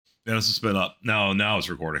Yeah, this has been up. Now it's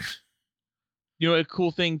recording. You know what a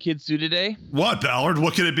cool thing kids do today? What, Ballard?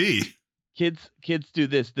 What could it be? Kids do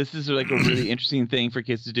this. This is like a really interesting thing for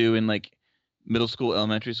kids to do in like middle school,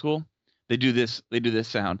 elementary school. They do this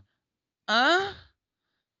sound.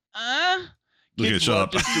 Kids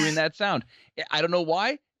love just doing that sound. I don't know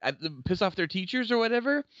why. I piss off their teachers or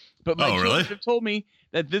whatever. But my children have told me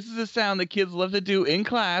that this is a sound that kids love to do in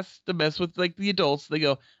class to mess with like the adults. They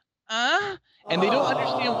go, and they don't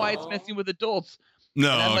understand why it's messing with adults.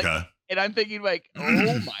 No, okay. And I'm thinking like,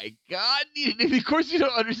 oh my God, of course you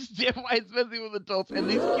don't understand why it's messing with adults. And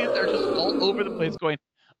these kids are just all over the place going,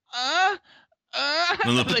 And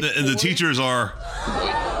the teachers are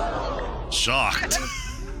shocked.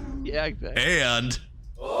 Yeah, exactly. And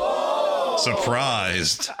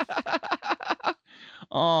surprised.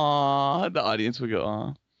 Aw, the audience would go,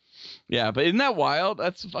 aw. Yeah, but isn't that wild?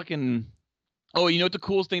 That's fucking... Oh, you know what the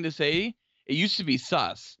coolest thing to say? It used to be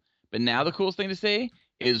sus, but now the coolest thing to say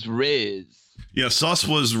is Riz. Yeah, sus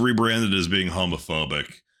was rebranded as being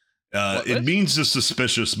homophobic. It means just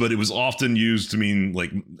suspicious, but it was often used to mean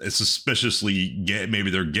like it's suspiciously gay.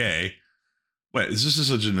 Maybe they're gay. Wait, is this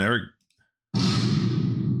just a generic?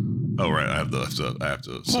 Oh right, I have to send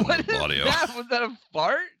the audio. Was that a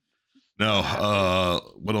fart? No.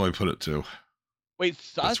 What do I put it to? Wait,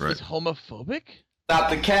 sus is homophobic?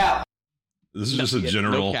 Stop the cap. This is just a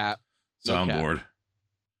general soundboard. Cap.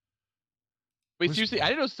 Wait, seriously, I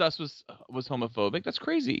didn't know sus was homophobic. That's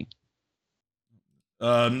crazy.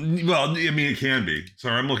 Well, I mean, it can be.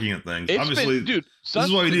 Sorry, I'm looking at things. Obviously, dude, this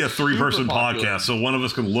is why we need a 3-person podcast, so one of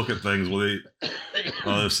us can look at things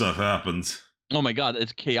while this stuff happens. Oh my God,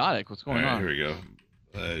 it's chaotic. What's going on? Here we go.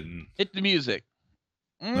 Hit the music.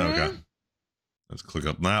 Okay. Let's click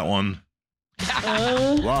up that one.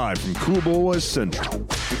 Live from Cool Boys Central.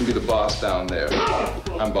 You can be the boss down there.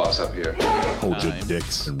 I'm boss up here. Hold your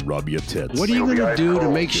dicks and rub your tits. What are you going to do to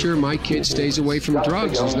make sure my kid stays away from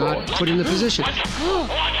drugs and is not put in the position?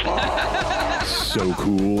 So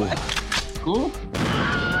cool. Cool?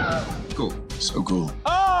 Cool. So cool.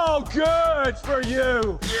 Oh, good for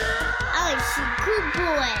you. Oh, it's a good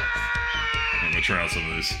boy. I'm going to try out some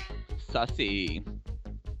of these. Sussy.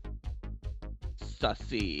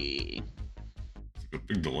 A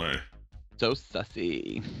big delay. So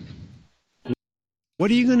sussy. What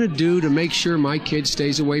are you going to do to make sure my kid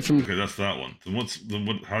stays away from... Okay, that's that one.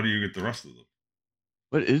 Then how do you get the rest of them?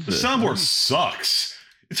 What is this? The soundboard sucks.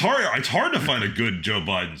 It's hard to find a good Joe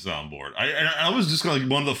Biden soundboard. I was just gonna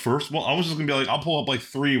one of the first one. I was just gonna be like, I'll pull up like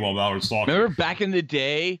 3 while Ballard's talking. Remember back in the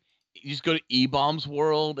day, you just go to E-Bomb's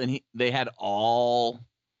World and they had all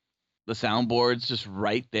the soundboards just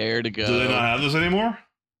right there to go. Do they not have this anymore?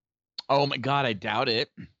 Oh my God, I doubt it.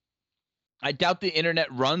 I doubt the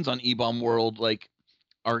internet runs on E-Bomb World like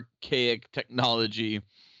archaic technology.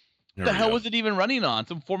 What the hell was it even running on?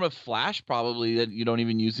 Some form of Flash probably that you don't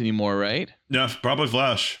even use anymore, right? Yeah, probably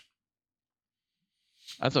Flash.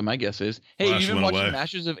 That's what my guess is. Hey, Flash, you been watching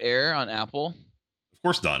Masters of Air on Apple? Of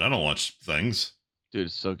course not. I don't watch things. Dude,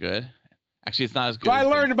 it's so good. Actually, it's not as good. I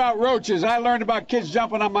learned about roaches. I learned about kids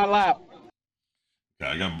jumping on my lap. Yeah,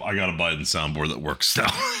 I got a Biden soundboard that works now.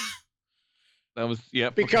 That was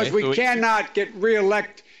Because we cannot get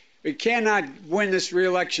reelect. We cannot win this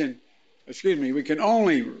reelection. Excuse me. We can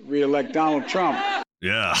only reelect Donald Trump.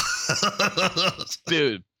 Yeah.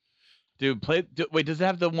 Dude, wait, does it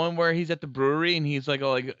have the one where he's at the brewery and he's like,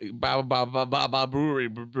 ba ba ba ba ba brewery?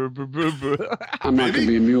 I'm not gonna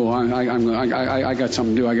be a mule. I got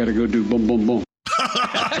something to do. I got to go do boom boom boom.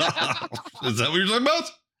 Is that what you're talking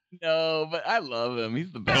about? No, but I love him.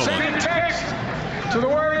 He's the best. Send a text to the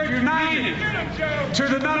word United to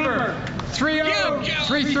the number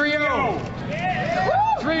 30330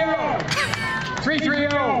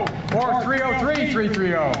 or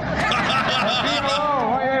 303-330.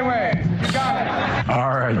 Wait. You got it.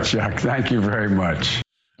 All right, Chuck. Thank you very much.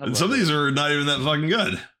 And some of these are not even that fucking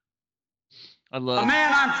good. A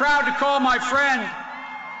man I'm proud to call my friend.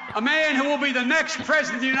 A man who will be the next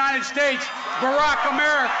president of the United States, Barack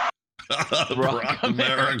America. Barack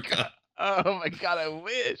America. Oh my God, I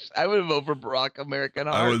wish. I would vote for Barack America.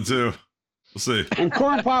 I would too. We'll see. And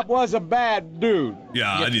Corn Pop was a bad dude.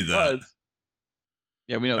 Yeah, I need that.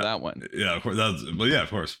 Yeah, we know that one. Yeah, of course. Of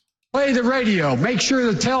course. Play the radio. Make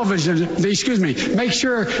sure make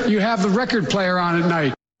sure you have the record player on at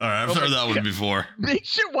night. All right, I've heard that one before. Make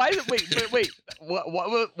sure. Wait.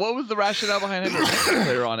 What was the rationale behind having a record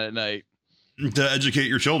player on at night? To educate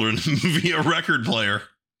your children via record player.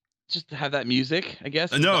 Just to have that music, I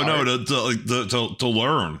guess. No, to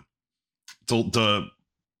learn. To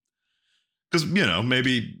Because,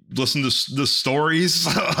 maybe listen to the stories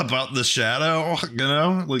about the shadow,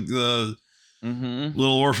 like the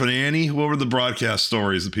Little Orphan Annie. What were the broadcast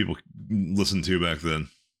stories that people listened to back then?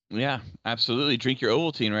 Yeah, absolutely. Drink your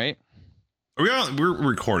Ovaltine, right? Are we on? We're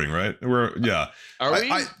recording, right? Yeah. Are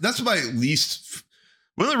we? That's my least.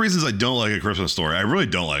 One of the reasons I don't like A Christmas Story. I really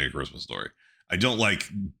don't like A Christmas Story. I don't like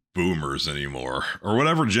boomers anymore, or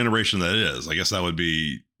whatever generation that is. I guess that would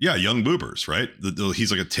be young boomers, right?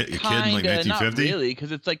 He's like a kid in like 1950. Not really,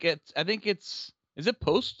 because it's like I think is it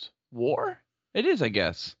post-war? It is, I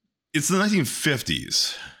guess. It's the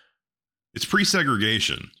 1950s. It's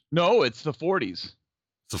pre-segregation. No, it's the 40s.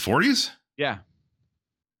 The 40s? Yeah.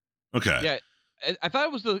 Okay. Yeah. I thought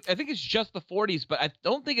it was I think it's just the 40s, but I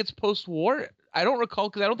don't think it's post-war. I don't recall,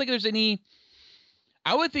 because I don't think there's any.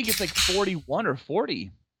 I would think it's like 41 or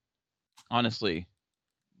 40. Honestly,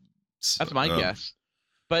 that's my guess.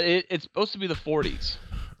 But it's supposed to be the 40s.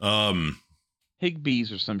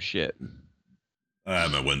 Higbees or some shit. I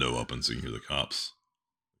have my window open so you can hear the cops.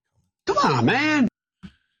 Come on, man.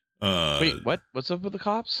 Wait, what? What's up with the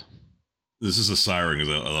cops? This is a siren because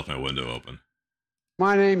I left my window open.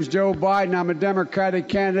 My name's Joe Biden. I'm a Democratic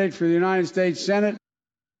candidate for the United States Senate.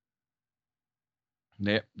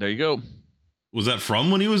 There you go. Was that from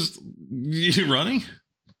when he was running?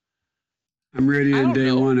 I'm ready on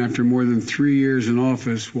day one after more than 3 years in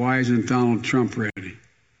office. Why isn't Donald Trump ready?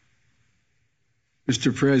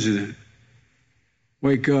 Mr. President,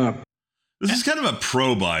 wake up. This is kind of a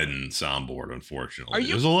pro-Biden soundboard, unfortunately.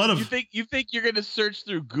 There's a lot of. You think you're going to search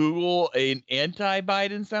through Google an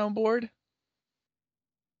anti-Biden soundboard?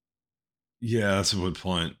 Yeah, that's a good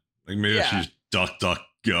point. Like maybe I should just duck,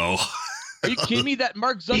 go. Are you kidding me? That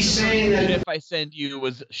Mark Zuckerberg if I send you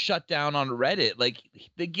was shut down on Reddit. Like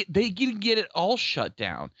they get it all shut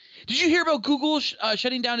down. Did you hear about Google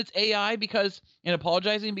shutting down its AI and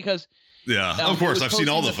apologizing because? Yeah, of course. I've seen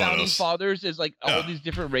all the photos. Fathers is like all these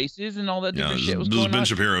different races and all that different shit was going on. Ben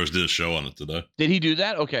Shapiro did a show on it today. Did he do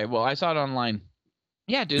that? Okay, well I saw it online.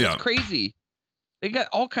 Yeah, dude, it's crazy. They got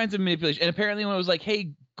all kinds of manipulation. And apparently when it was like,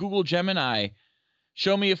 hey, Google Gemini,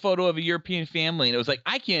 show me a photo of a European family. And it was like,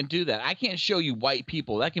 I can't do that. I can't show you white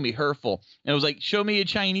people. That can be hurtful. And it was like, show me a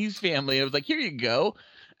Chinese family. And it was like, here you go.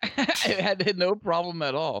 It had no problem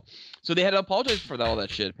at all. So they had to apologize for all that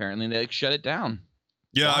shit, apparently. And they shut it down.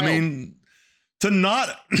 Yeah, wild. I mean, to not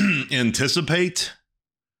anticipate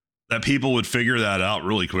that people would figure that out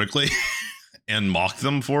really quickly and mock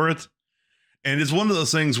them for it. And it's one of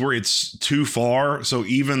those things where it's too far, so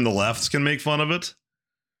even the lefts can make fun of it.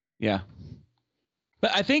 Yeah.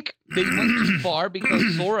 But I think they went too far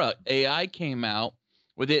because Sora AI came out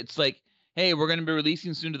with it. It's like, hey, we're going to be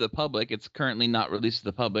releasing soon to the public. It's currently not released to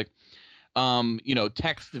the public.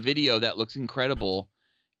 Text video that looks incredible.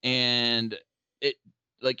 And it,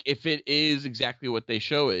 like, if it is exactly what they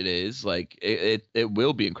show it is, like, it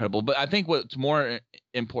will be incredible. But I think what's more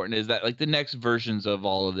important is that, like, the next versions of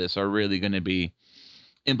all of this are really going to be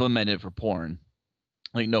implemented for porn.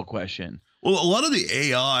 Like, no question. Well, a lot of the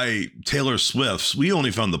AI Taylor Swifts, we only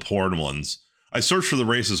found the porn ones. I searched for the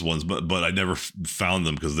racist ones, but I never found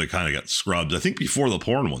them because they kind of got scrubbed. I think before the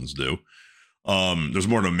porn ones do. There's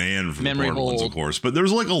more demand for Memory the porn ones, of course. But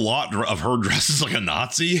there's like a lot of her dresses like a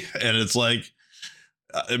Nazi, and it's like,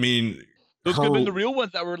 I mean, those could have been the real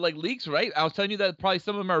ones that were like leaks, right? I was telling you that probably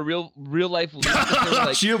some of them are real life leaks.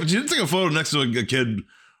 Like, she did take a photo next to a kid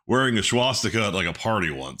wearing a swastika at like a party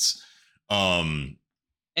once.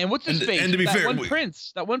 And what's his face? And to be fair,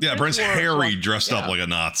 Prince Harry dressed up like a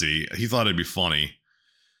Nazi. He thought it'd be funny.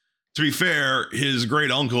 To be fair, his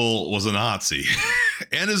great uncle was a Nazi,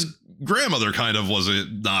 and his grandmother kind of was a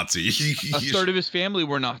Nazi. A third of his family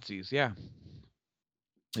were Nazis. Yeah,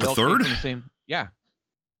 a third? Yeah.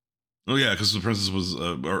 Oh yeah, because the princess was,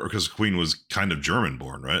 or because Queen was kind of German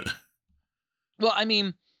born, right? Well, I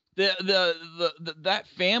mean, that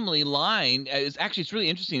family line is actually, it's really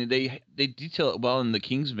interesting. They detail it well in the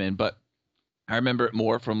Kingsman, but I remember it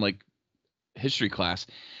more from like history class.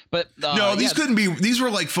 But no, these couldn't be. These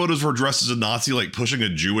were like photos of her dressed as a Nazi, like pushing a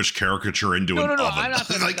Jewish caricature into an oven. I'm not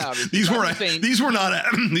saying like, these were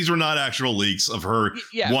not actual leaks of her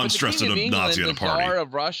once dressed as a Nazi at a party. The Tsar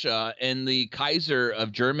of Russia and the Kaiser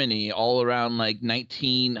of Germany, all around like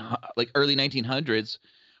early 1900s,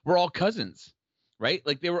 were all cousins. Right?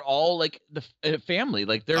 Like they were all like the family.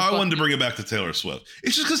 Like they're. I wanted to bring it back to Taylor Swift.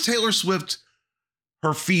 It's just because Taylor Swift,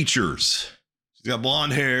 her features. She's got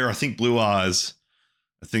blonde hair. I think blue eyes.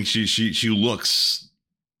 I think she looks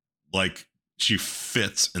like she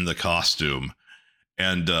fits in the costume.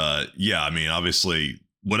 And I mean, obviously,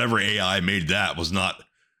 whatever AI made that was not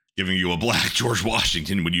giving you a black George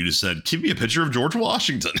Washington when you just said, "Give me a picture of George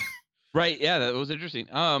Washington." Right. Yeah, that was interesting.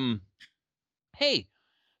 Hey,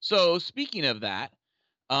 so speaking of that,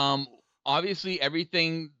 obviously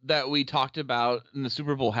everything that we talked about in the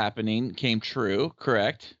Super Bowl happening came true,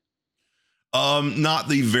 correct? Not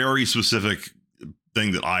the very specific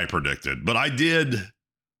thing that I predicted, but I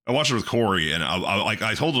watched it with Corey, and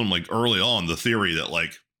I told him like early on the theory that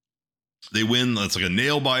like they win. It's like a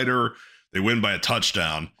nail biter. They win by a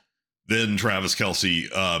touchdown. Then Travis Kelce,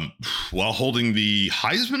 while holding the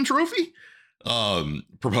Heisman Trophy,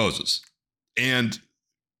 proposes, and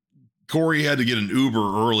Corey had to get an Uber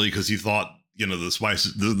early because he thought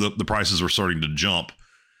the prices were starting to jump.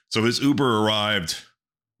 So his Uber arrived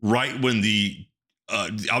right when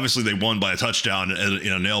obviously they won by a touchdown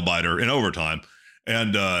in a nail biter in overtime,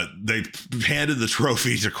 and they handed the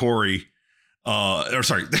trophy to Corey. Oh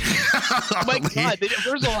my God!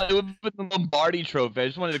 First of all, it would put the Lombardi Trophy. I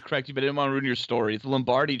just wanted to correct you, but I didn't want to ruin your story. It's the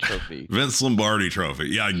Lombardi Trophy. Vince Lombardi Trophy.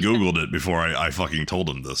 Yeah, I googled it before I fucking told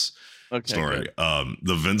him this story. Good.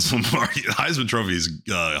 The Vince Lombardi Heisman Trophy is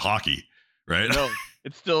hockey, right? No,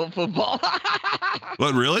 it's still football.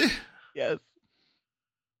 What, really? Yes.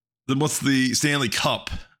 Then what's the Stanley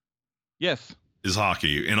Cup? Yes. Is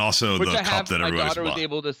hockey, and also the cup that everybody's bought. My daughter was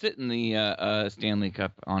able to sit in the Stanley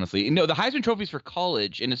Cup, honestly. No, the Heisman Trophy is for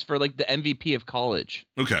college, and it's for like the MVP of college.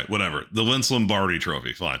 Okay, whatever. The Vince Lombardi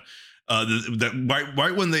Trophy, fine.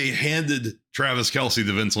 Right when they handed Travis Kelce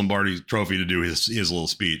the Vince Lombardi Trophy to do his little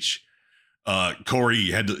speech, Corey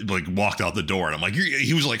had to like walked out the door, and I'm like,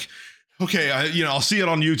 he was like, okay, I'll see it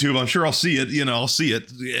on YouTube. I'm sure I'll see it. I'll see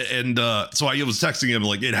it. And so I was texting him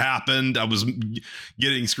like it happened. I was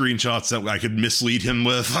getting screenshots that I could mislead him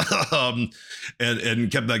with,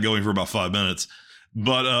 and kept that going for about 5 minutes.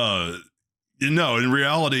 But no, in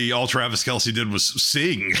reality, all Travis Kelce did was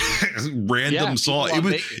sing random song.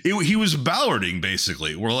 He was ballarding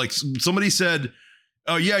basically. Where like somebody said,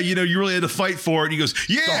 oh yeah, you really had to fight for it. And he goes,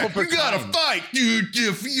 yeah, you gotta fight, dude.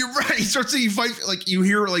 You're right. He starts saying fight, like you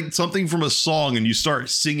hear like something from a song and you start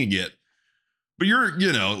singing it. But you're,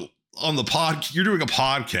 on the you're doing a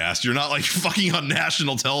podcast. You're not like fucking on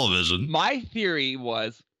national television. My theory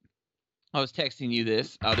was, I was texting you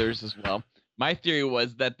this, others as well. My theory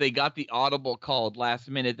was that they got the audible called last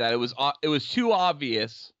minute, that it was too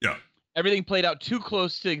obvious. Yeah. Everything played out too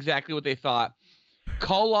close to exactly what they thought.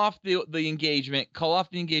 Call off the engagement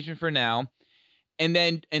for now. And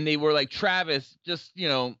they were like, Travis, just,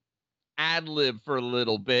 ad lib for a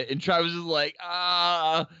little bit. And Travis is like,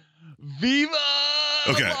 Viva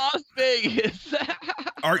Las Vegas.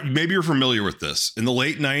 Maybe you're familiar with this. In the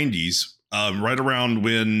late 90s, right around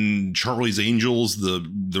when Charlie's Angels, the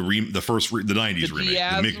 90s remake,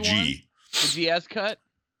 Diaz the Mick G. The Diaz cut?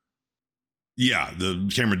 Yeah, the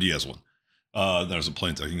Cameron Diaz one. That was a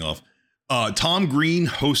plane taking off. Tom Green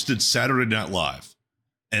hosted Saturday Night Live.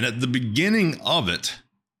 And at the beginning of it,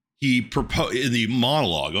 in the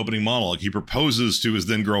opening monologue, he proposes to his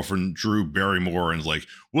then girlfriend, Drew Barrymore, and is like,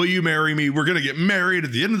 will you marry me? We're going to get married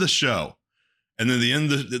at the end of the show. And then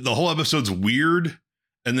the whole episode's weird.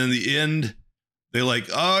 And then the end, they like,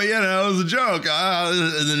 oh, it was a joke.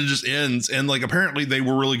 And then it just ends. And like, apparently they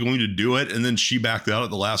were really going to do it. And then she backed out at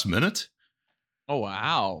the last minute. Oh,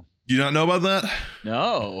 wow. Do you not know about that?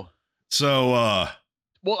 No. So,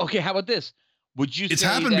 well, okay. How about this? Would you? It's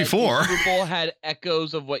happened before. The Super Bowl had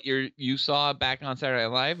echoes of what you saw back on Saturday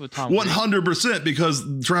Night Live with Tom. 100%, because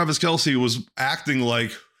Travis Kelce was acting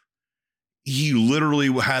like he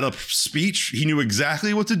literally had a speech. He knew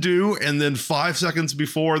exactly what to do, and then 5 seconds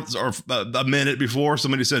before, or a minute before,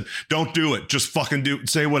 somebody said, "Don't do it. Just fucking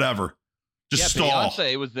say whatever. Just stall."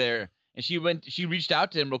 Beyonce was there, and she reached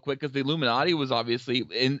out to him real quick because the Illuminati was obviously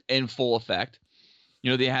in full effect.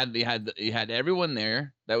 They had everyone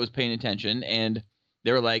there that was paying attention, and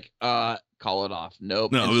they were like, call it off.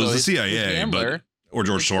 Nope. No, it was the CIA, or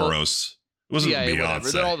George Soros. It wasn't CIA, Beyonce.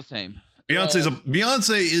 Whatever. They're all the same.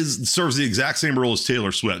 Beyonce serves the exact same role as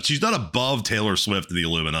Taylor Swift. She's not above Taylor Swift in the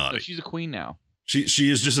Illuminati. No, she's a queen now. She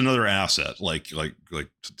is just another asset, like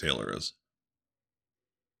Taylor is.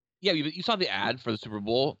 Yeah, you saw the ad for the Super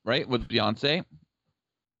Bowl, right, with Beyonce,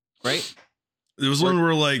 right? There was one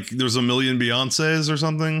where like there's a million Beyoncés or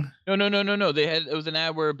something. No. It was an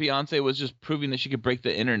ad where Beyonce was just proving that she could break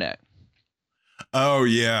the internet. Oh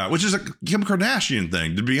yeah, which is a Kim Kardashian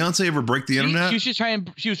thing. Did Beyonce ever break the internet? She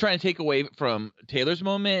was trying to take away from Taylor's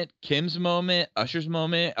moment, Kim's moment, Usher's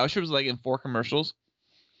moment. Usher was like in 4 commercials.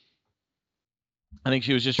 I think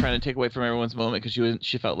she was just trying to take away from everyone's moment because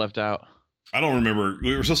she felt left out. I don't remember.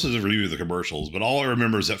 We were supposed to review the commercials, but all I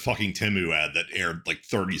remember is that fucking Temu ad that aired like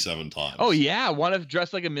 37 times. Oh yeah, want to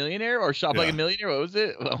dress like a millionaire or shop like a millionaire? What was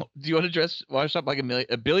it? Well, do you want to shop like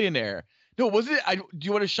a billionaire? No, was it? Do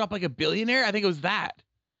you want to shop like a billionaire? I think it was that.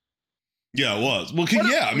 Yeah, it was. Well,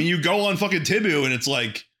 yeah, I mean, you go on fucking Temu and it's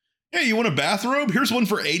like, hey, you want a bathrobe? Here's one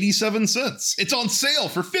for 87 cents. It's on sale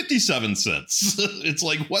for 57 cents. It's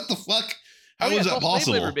like, what the fuck? How is that possible?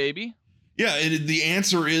 Slave labor, baby. Yeah, and the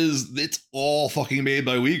answer is it's all fucking made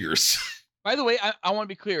by Uyghurs. By the way, I want to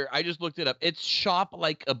be clear. I just looked it up. It's shop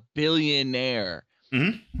like a billionaire.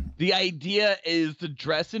 Mm-hmm. The idea is to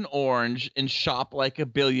dress in orange and shop like a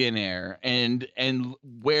billionaire and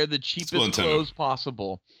wear the cheapest clothes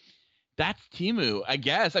possible. That's Temu, I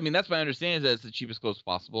guess. I mean, that's my understanding, is that it's the cheapest clothes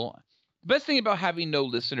possible. The best thing about having no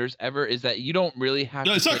listeners ever is that you don't really have.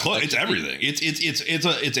 No, it's not clothes. It's everything.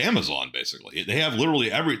 It's Amazon basically. They have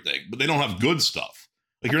literally everything, but they don't have good stuff.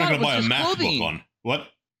 Like, you're not going to buy a MacBook on what?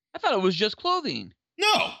 I thought it was just clothing.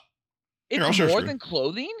 No, it's more than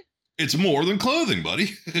clothing. It's more than clothing,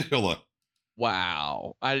 buddy. Hold on.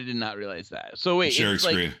 Wow, I did not realize that. So wait, sharing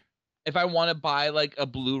screen. Like, if I want to buy like a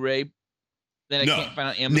Blu-ray, then I can't find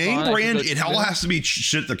on Amazon. Name brand. It all has to be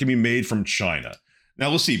shit that can be made from China. Now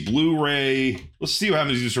let's see, Blu-ray. Let's see what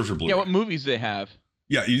happens if you search for Blu-ray. Yeah, what movies they have?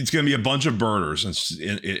 Yeah, it's gonna be a bunch of burners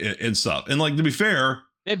and stuff. And like, to be fair,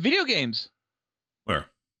 they have video games. Where?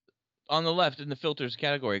 On the left in the filters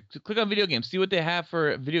category. Click on video games. See what they have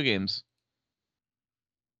for video games.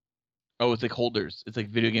 Oh, it's like holders. It's like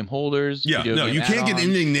video game holders. Yeah, no, you can't get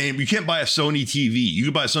anything named. You can't buy a Sony TV. You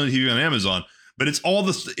can buy a Sony TV on Amazon, but it's all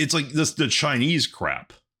this. It's like this the Chinese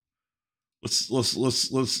crap. Let's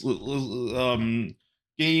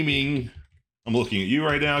gaming. I'm looking at you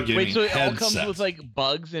right now. Gaming. Wait, so it headset. all comes with like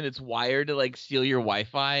bugs and it's wired to like steal your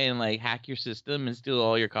Wi-Fi and like hack your system and steal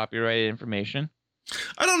all your copyrighted information?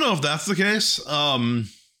 I don't know if that's the case.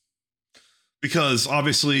 Because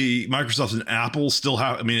obviously Microsoft and Apple still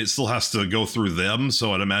have, I mean, it still has to go through them.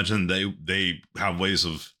 So I'd imagine they have ways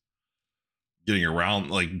of getting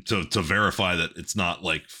around, like to verify that it's not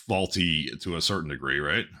like faulty to a certain degree,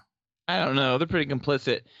 right? I don't know. They're pretty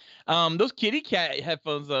complicit. Those kitty cat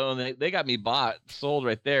headphones though, they got me sold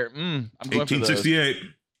right there. I'm going 1868. for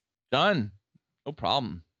those. Done. No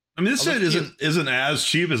problem. I mean, this set isn't as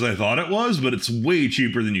cheap as I thought it was, but it's way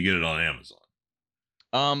cheaper than you get it on Amazon.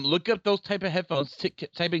 Look up those type of headphones.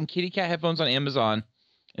 Type in kitty cat headphones on Amazon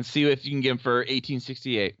and see if you can get them for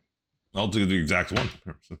 $18.68. I'll do the exact one.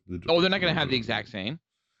 Oh, they're not going to have the exact same.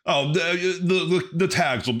 Oh, the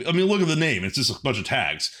tags will be, I mean, look at the name. It's just a bunch of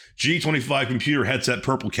tags. G25 computer headset,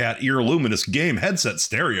 purple cat, ear luminous game headset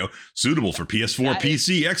stereo, suitable for PS4,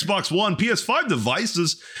 PC, Xbox One, PS5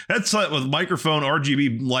 devices, headset with microphone,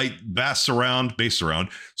 RGB light, bass surround,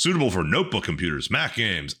 suitable for notebook computers, Mac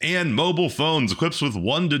games, and mobile phones, equipped with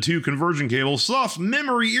 1 to 2 conversion cables, soft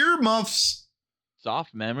memory earmuffs.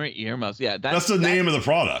 Soft memory earmuffs. Yeah, that's the name of the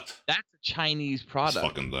product. That's a Chinese product. This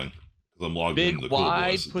fucking thing. I'm logged big into the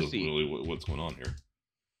wide cool pussy. Really what's going on here?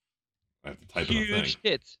 I have to type Huge in a thing.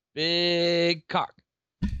 hits, big cock.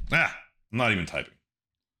 I'm not even typing.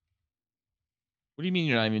 What do you mean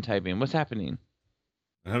you're not even typing? What's happening?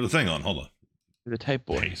 I have the thing on. Hold on. The type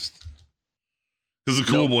boy. Paste. Because the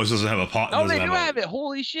Cool Boys doesn't have a pot. Oh, they do have it.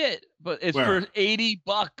 Holy shit! But it's for $80.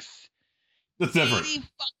 That's different.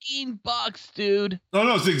 $80, dude.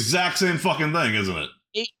 No, it's the exact same fucking thing, isn't it?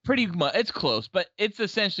 Pretty much, it's close, but it's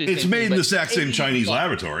essentially it's made in the exact same Chinese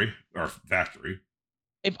laboratory or factory.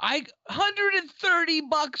 If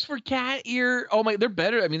 $130 for cat ear, oh my, they're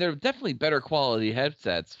better. I mean, they're definitely better quality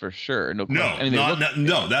headsets for sure. No,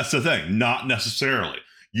 that's the thing. Not necessarily.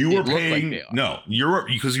 You are paying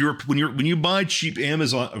when you buy cheap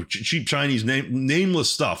Amazon or cheap Chinese nameless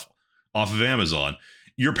stuff off of Amazon,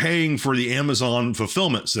 you're paying for the Amazon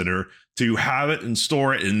fulfillment center to have it and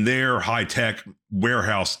store it in their high-tech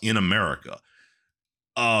warehouse in America.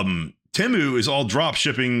 Temu is all drop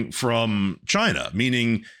shipping from China,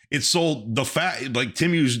 meaning it's sold like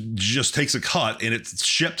Temu just takes a cut and it's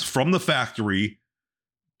shipped from the factory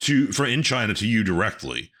in China to you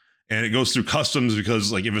directly. And it goes through customs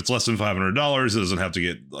because, like, if it's less than $500, it doesn't have to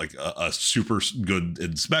get like a super good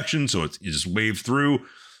inspection. So it's just waved through.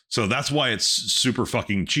 So that's why it's super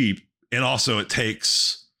fucking cheap. And also it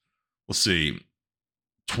takes, let's see,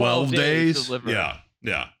 12 days. Yeah,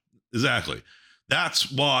 exactly.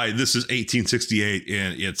 That's why this is $18.68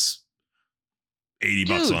 and it's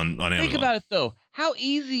 $80 on Amazon. Think about it though. How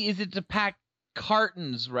easy is it to pack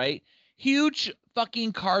cartons, right? Huge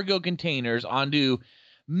fucking cargo containers onto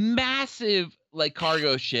massive like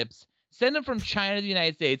cargo ships, send them from China to the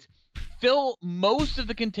United States, fill most of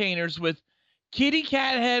the containers with kitty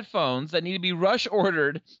cat headphones that need to be rush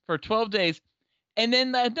ordered for 12 days. And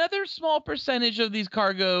then another small percentage of these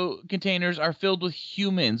cargo containers are filled with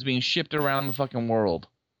humans being shipped around the fucking world.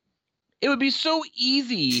 It would be so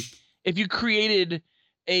easy if you created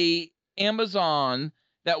a Amazon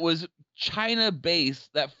that was China based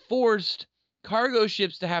that forced cargo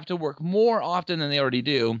ships to have to work more often than they already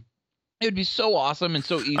do. It would be so awesome and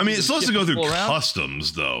so easy. I mean, it's supposed to go through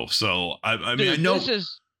customs though. So I mean, I know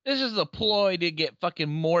this is the ploy to get fucking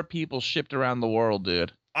more people shipped around the world,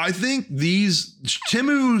 dude. I think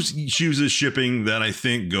Temu chooses shipping that I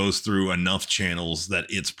think goes through enough channels that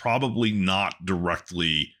it's probably not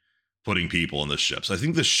directly putting people on the ships. I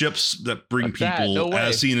think the ships that bring people,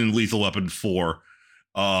 as seen in Lethal Weapon 4,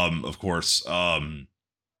 of course, are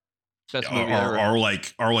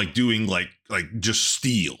like doing like just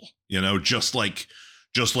steel, just like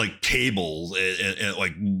cables and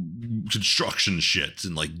like construction shit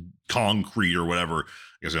and like concrete or whatever.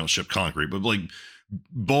 I guess I don't ship concrete, but like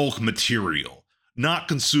bulk material, not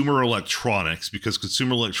consumer electronics, because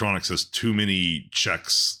consumer electronics has too many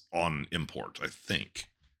checks on import. I think.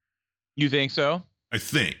 You think so? I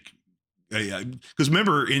think, because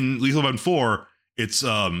remember in Lethal Weapon 4, it's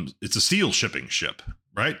a steel shipping ship,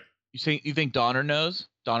 right? You think Donner knows?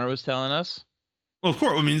 Donner was telling us. Well, of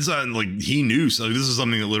course. I mean, it's not like he knew. So this is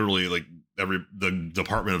something that literally, like, the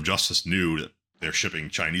Department of Justice knew that they're shipping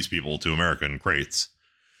Chinese people to America in crates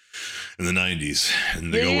in the 90s,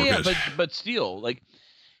 and they go work it. But still, like,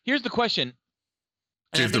 here's the question.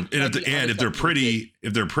 If they're pretty,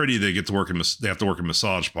 they get to work they have to work in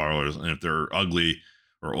massage parlors, and if they're ugly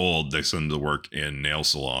or old, they send them to work in nail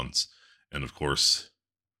salons. And of course,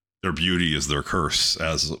 their beauty is their curse,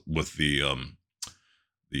 as with the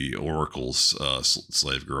Oracle's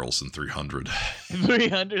slave girls in 300.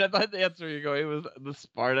 300. I thought that's where you're going. It was the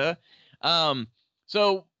Sparta.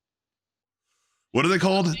 So what are they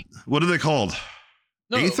called? No,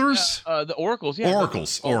 Aethers? The Oracles. Yeah.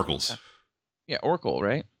 Oracles. Yeah, Oracle,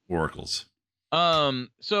 right? Oracles. So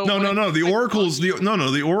no. The Oracles.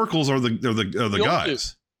 The Oracles are the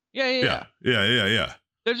guys. Yeah.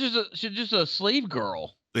 They're just a slave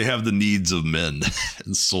girl. They have the needs of men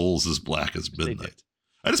and souls as black as midnight.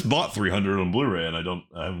 I just bought 300 on Blu-ray and I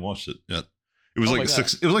haven't watched it yet. It was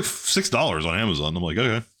 $6 on Amazon. I'm like,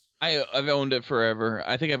 okay. I've owned it forever.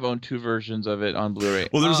 I think I've owned 2 versions of it on Blu-ray.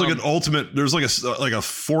 Well, there's like an ultimate. There's like a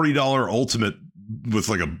 $40 ultimate with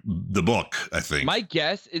like the book, I think. My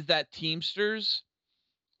guess is that Teamsters,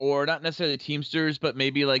 or not necessarily Teamsters, but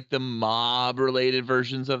maybe like the mob related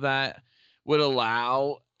versions of that, would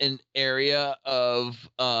allow an area of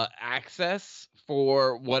access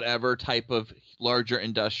for whatever type of larger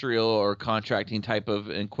industrial or contracting type of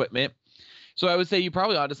equipment. So I would say you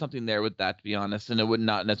probably ought to something there with that, to be honest, and it would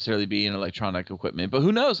not necessarily be an electronic equipment. But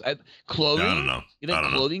who knows? Clothing? I don't know. You think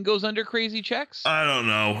clothing goes under crazy checks? I don't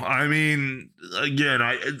know. I mean, again,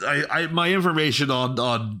 I my information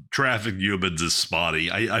on traffic humans is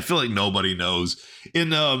spotty. I feel like nobody knows.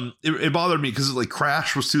 It bothered me because like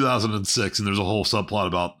Crash was 2006, and there's a whole subplot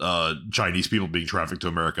about Chinese people being trafficked to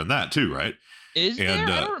America and that too, right? Is there?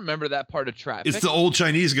 I don't remember that part of Traffic. It's the old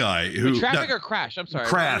Chinese guy who Traffic or Crash. I'm sorry.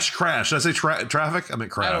 Crash. Did I say Traffic? I meant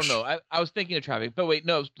Crash. I don't know. I was thinking of Traffic, but wait,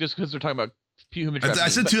 no, just because we're talking about human trafficking. I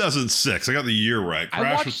said 2006. I got the year right.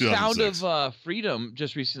 Crash was 2006. Sound of Freedom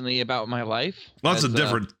just recently about my life. Well, that's a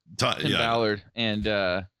different time. Tim Ballard, and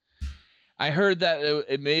I heard that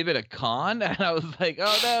it may have been a con, and I was like,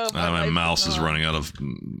 oh no, my mouse is running out of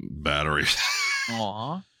battery.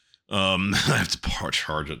 Aw. I have to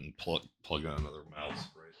charge it and plug in another mouse.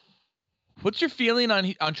 Right. What's your feeling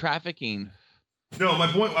on trafficking? No, my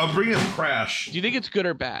point. I'll bring in Crash. Do you think it's good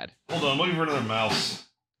or bad? Hold on, I'm looking for another mouse.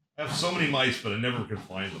 I have so many mice, but I never can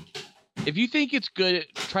find them. If you think it's good,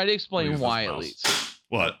 try to explain why at least.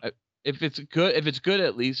 What? If it's good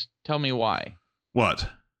at least, tell me why. What?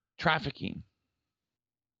 Trafficking.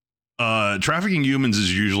 Trafficking humans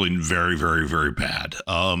is usually very, very, very bad.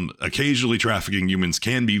 Occasionally trafficking humans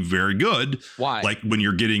can be very good. Why? Like when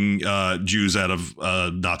you're getting Jews out of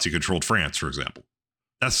Nazi-controlled France, for example.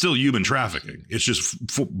 That's still human trafficking. It's just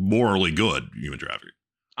morally good human trafficking.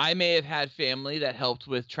 I may have had family that helped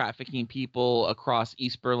with trafficking people across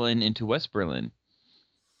East Berlin into West Berlin.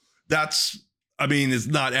 It's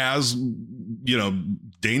not as,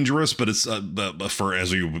 dangerous, but it's for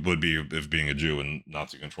as you would be if being a Jew in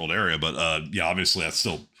Nazi-controlled area. But obviously that's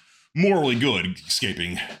still morally good,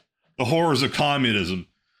 escaping the horrors of communism,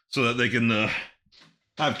 so that they can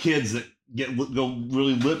have kids that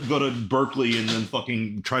go to Berkeley and then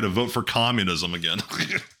fucking try to vote for communism again.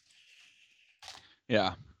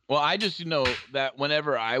 Yeah. Well, I just know that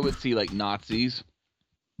whenever I would see like Nazis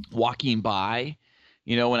walking by,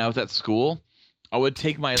 when I was at school, I would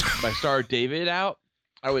take my Star of David out.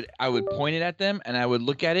 I would point it at them, and I would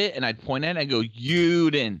look at it, and I'd point at it and go,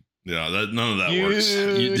 Juden. Yeah, none of that works.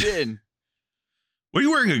 Juden. Why are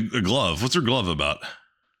you wearing a glove? What's your glove about?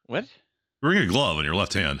 What? You're wearing a glove on your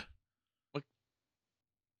left hand. What?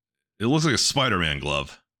 It looks like a Spider-Man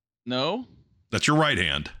glove. No. That's your right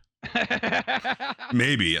hand.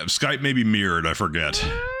 Maybe. Skype may be mirrored. I forget.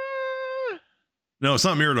 No, it's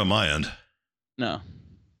not mirrored on my end. No.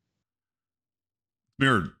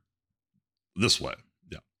 Mirrored this way.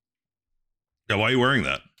 Yeah. Yeah, why are you wearing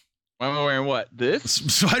that? Why am I wearing what? This?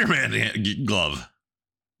 Spider-Man glove.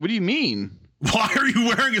 What do you mean? Why are you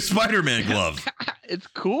wearing a Spider-Man glove? It's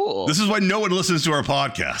cool. This is why no one listens to our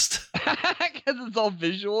podcast. Because it's all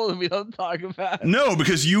visual and we don't talk about it. No,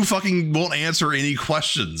 because you fucking won't answer any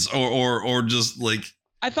questions or just like.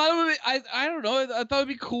 I thought it would be, I don't know. I thought it'd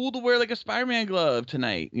be cool to wear like a Spider-Man glove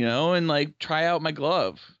tonight, you know, and like try out my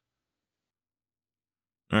glove.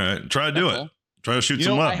 All right, try to do it. Try to shoot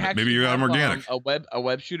some web. Maybe you got them organic. A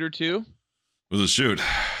web shooter too. What does it shoot?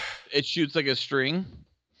 It shoots like a string,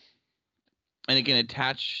 and it can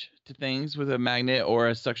attach to things with a magnet or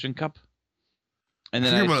a suction cup. And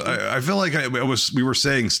then I feel like we were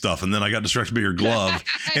saying stuff, and then I got distracted by your glove.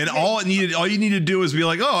 And all you need to do is be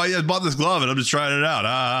like, "Oh, I bought this glove, and I'm just trying it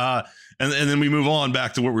out." And then we move on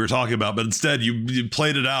back to what we were talking about. But instead, you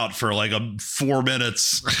played it out for like 4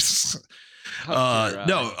 minutes.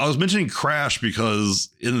 No, I was mentioning Crash because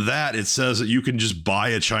in that it says that you can just buy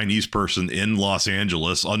a Chinese person in Los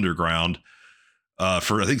Angeles underground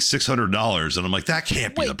for I think $600, and I'm like, that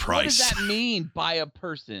can't be the price. What does that mean? Buy a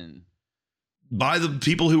person? By the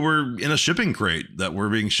people who were in a shipping crate that were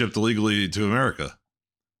being shipped illegally to America.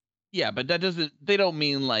 Yeah, but they don't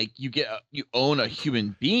mean like you own a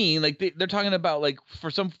human being. Like they're talking about like for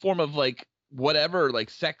some form of like whatever, like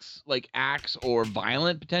sex, like acts or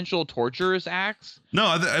violent potential torturous acts.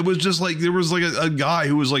 No, it was just like there was like a guy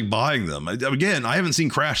who was like buying them. Again, I haven't seen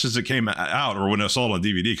Crash since it came out or when I saw it on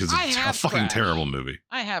DVD because it's a fucking terrible movie.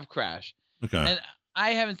 I have Crash. Okay. And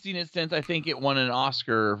I haven't seen it since I think it won an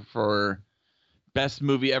Oscar for best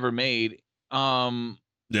movie ever made.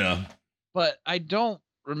 Yeah. But I don't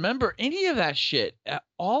remember any of that shit at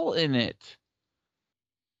all in it.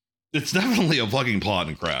 It's definitely a fucking plot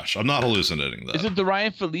in Crash. I'm not hallucinating that. Is it the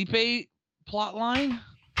Ryan Felipe plot line?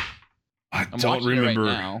 I don't remember.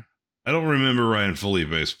 I don't remember Ryan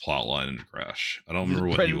Felipe's plot line in Crash. I don't remember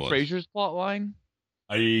what he was. Fraser's plot line?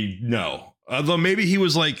 I know. Although maybe he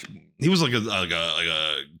was like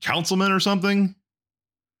a councilman or something.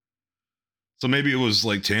 So maybe it was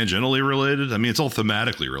like tangentially related. I mean, it's all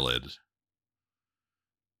thematically related.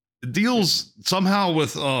 It deals somehow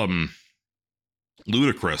with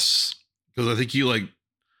Ludacris, because I think isn't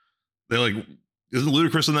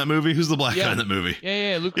Ludacris in that movie? Who's the black guy in that movie?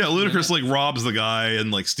 Yeah. Ludacris like robs the guy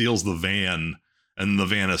and like steals the van, and the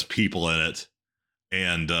van has people in it.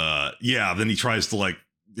 And then he tries to like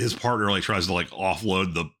his partner like tries to like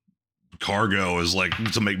offload the cargo as like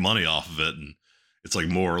to make money off of it, and it's like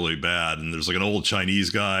morally bad. And there's like an old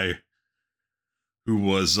Chinese guy who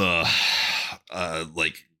was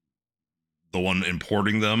like the one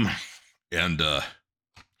importing them, and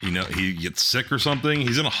he gets sick or something.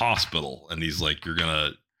 He's in a hospital, and he's like, they're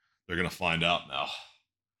gonna find out now.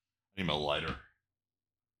 I need my lighter.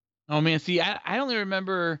 Oh man, see, I only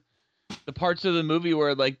remember the parts of the movie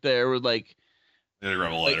where like there were like. I gotta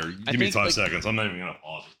grab a lighter. Like, Give me 5 seconds. I'm not even gonna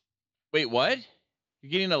pause. Wait, what?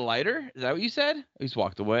 You're getting a lighter? Is that what you said? He just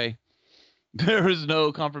walked away. There is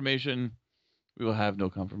no confirmation. We will have no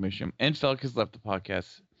confirmation. And Felk has left the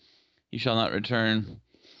podcast. He shall not return.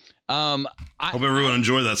 Hope everyone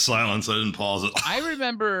enjoyed that silence. I didn't pause it. I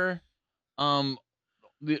remember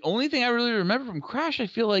the only thing I really remember from Crash, I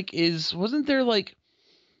feel like, wasn't there like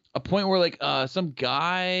a point where like some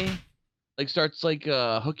guy like starts like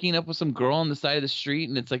hooking up with some girl on the side of the street,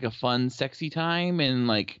 and it's like a fun, sexy time, and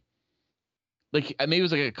like maybe it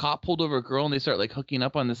was like a cop pulled over a girl and they start like hooking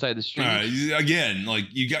up on the side of the street. Again, like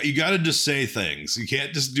you got to just say things. You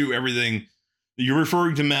can't just do everything. You're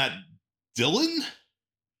referring to Matt Dillon?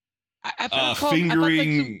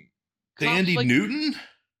 Fingering Sandy Newton?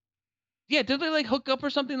 Yeah, did they like hook up or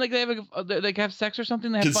something? Like they have sex or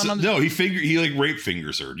something? They have fun on the he like rape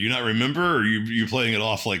fingers her. Do you not remember? Or are you playing it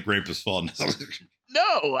off like rape is fun?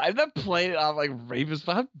 No, I'm not playing it off like rape is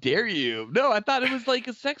fun. How dare you? No, I thought it was like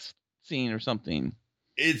a sex scene or something.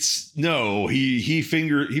 He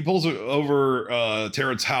pulls over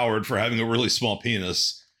Terrence Howard for having a really small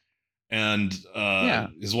penis. And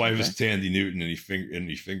his wife is Tandy Newton, and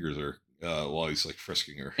he fingers her while he's like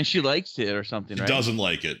frisking her. And she likes it or something, right? She doesn't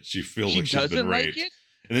like it. She feels like she's been raped. Like it?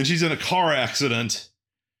 And then she's in a car accident,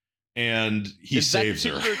 and he saves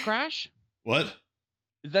her. Is that the titular crash? What?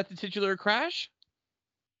 Is that the titular crash?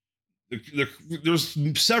 There's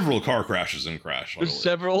several car crashes in Crash. There's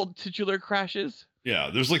several titular crashes?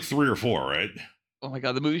 Yeah, there's like 3 or 4, right? Oh my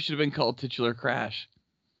god, the movie should have been called Titular Crash.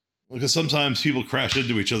 Because sometimes people crash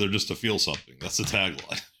into each other just to feel something. That's the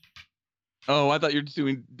tagline. Oh, I thought you were just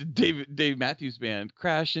doing Dave Matthews Band.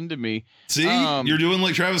 Crash into me. See, you're doing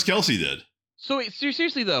like Travis Kelce did. So wait,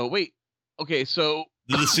 seriously though, wait. Okay, so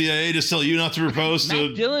did the CIA just tell you not to propose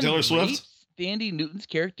to Taylor Swift? Sandy Newton's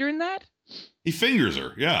character in that? He fingers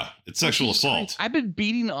her. Yeah, it's sexual assault. I've been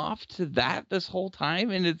beating off to that this whole time,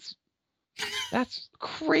 and that's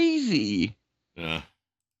crazy. Yeah.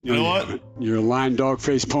 You know what? You're a lying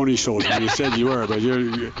dog-faced pony soldier. You said you were, but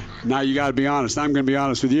you're now you got to be honest. I'm going to be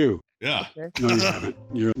honest with you. Yeah. Okay. No, you haven't.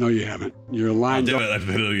 No, you haven't. You're a lying dog. Damn it, I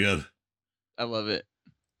put it again. I love it.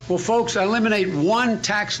 Well, folks, eliminate one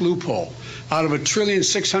tax loophole out of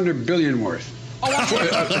 $1.6 trillion worth.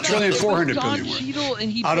 $1.4 trillion worth. Cheadle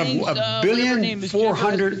and he out of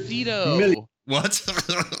 $1.4 billion. What?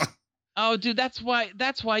 Oh, dude, that's why.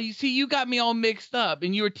 You see, you got me all mixed up,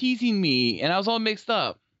 and you were teasing me, and I was all mixed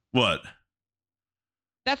up. What?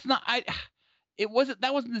 That's not. It wasn't.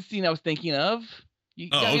 That wasn't the scene I was thinking of. You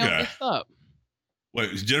got me all mixed up.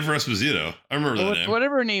 Wait, Jennifer Esposito. I remember that name.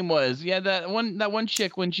 Whatever her name was. Yeah, that one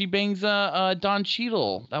chick when she bangs Don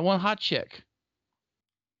Cheadle. That one hot chick.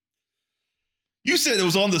 You said it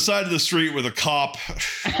was on the side of the street with a cop.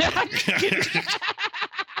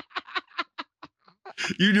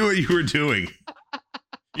 You knew what you were doing.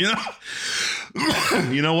 You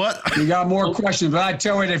know what? You got more questions, but I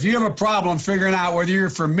tell you, if you have a problem figuring out whether you're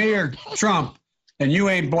for me or Trump, then you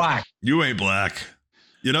ain't black. You ain't black.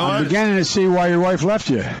 You know I'm beginning to see why your wife left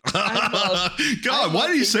you. God, why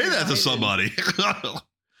do you say that to somebody?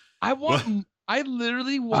 I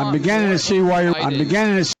literally want. I'm beginning to see why you're. I'm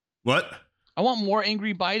beginning to see. What? I want more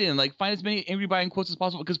angry Biden. Like, find as many angry Biden quotes as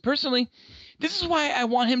possible. Because personally, this is why I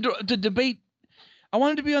want him to debate. I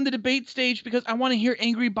want him to be on the debate stage because I want to hear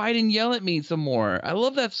angry Biden yell at me some more. I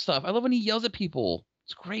love that stuff. I love when he yells at people.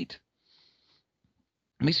 It's great.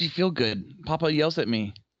 It makes me feel good. Papa yells at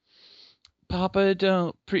me. Papa,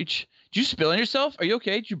 don't preach. Did you spill on yourself? Are you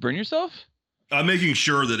okay? Did you burn yourself? I'm making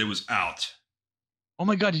sure that it was out. Oh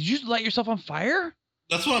my God, did you light yourself on fire?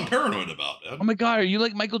 That's what I'm paranoid about, man. Oh my God, are you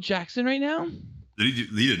like Michael Jackson right now? He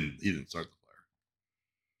didn't start the fire.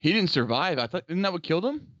 He didn't survive. Isn't that what killed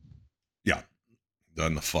him? Yeah. Died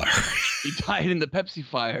in the fire. He died in the Pepsi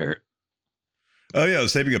fire. Oh yeah, I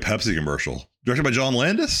was taping a Pepsi commercial. Directed by John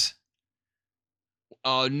Landis?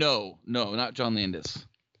 No, not John Landis.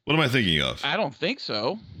 What am I thinking of? I don't think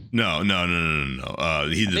so. No.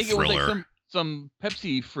 He did Thriller. It was like some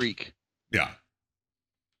Pepsi freak. Yeah.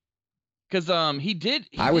 Because I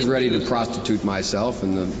was ready to prostitute myself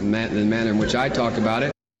in the manner in which I talked about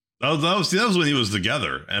it. That was when he was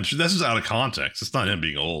together. And that's just out of context. It's not him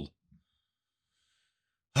being old.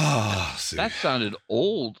 Oh, that sounded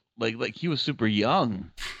old. Like he was super young.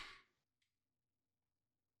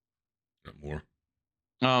 Got more.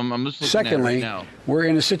 I'm just looking Secondly, at it right now. We're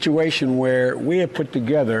in a situation where we have put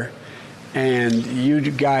together, and you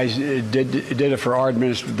guys did it for our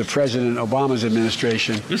the President Obama's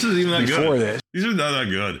administration. This isn't even that before good. This. These are not that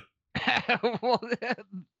good. Well,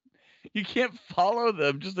 you can't follow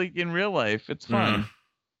them just like in real life. It's fun.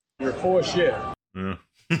 You're full of shit. Yeah.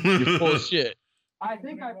 You're full of shit. I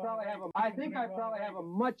think I probably have a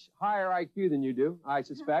much higher IQ than you do. I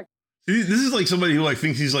suspect. See, this is like somebody who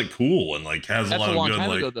thinks he's cool and has a lot of good. That's a long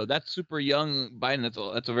time ago, though. That's super young Biden.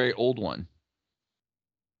 That's a very old one.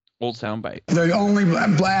 Old soundbite. The only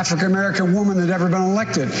African American woman that ever been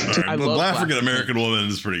elected. Right, the African American woman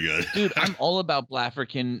is pretty good. Dude, I'm all about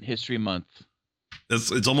African History Month.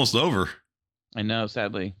 It's almost over. I know,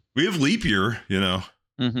 sadly. We have leap year,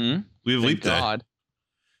 Mm-hmm. We have leap day. God.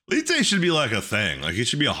 Leap day should be like a thing. It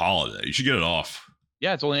should be a holiday. You should get it off.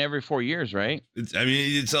 Yeah, it's only every 4 years, right?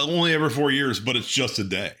 It's only every 4 years, but it's just a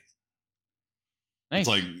day. Nice. It's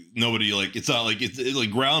like nobody it's not like it's like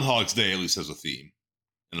Groundhog's Day at least has a theme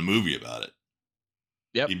and a movie about it.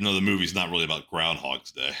 Yep. Even though the movie's not really about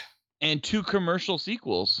Groundhog's Day. And 2 commercial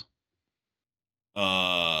sequels.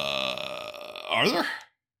 Are there?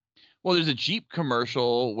 Well, there's a Jeep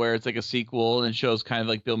commercial where it's like a sequel and it shows kind of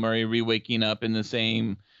like Bill Murray re-waking up in the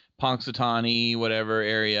same Punxsutawney whatever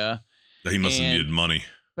area. He must have needed money.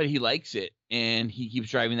 But he likes it, and he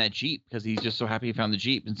keeps driving that Jeep because he's just so happy he found the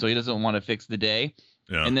Jeep, and so he doesn't want to fix the day.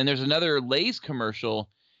 Yeah. And then there's another Lay's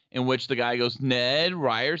commercial in which the guy goes, Ned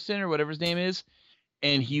Ryerson or whatever his name is,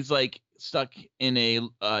 and he's stuck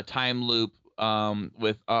in a time loop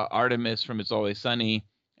with Artemis from It's Always Sunny,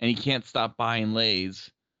 and he can't stop buying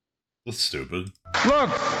Lay's. That's stupid.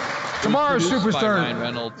 Look, tomorrow's Super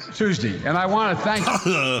Tuesday, and I want to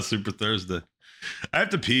thank Super Thursday. I have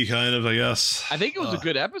to pee, kind of, I guess. I think it was a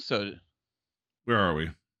good episode. Where are we?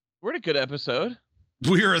 We're in a good episode.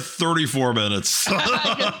 We are at 34 minutes.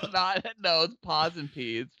 I guess not. No, it's pause and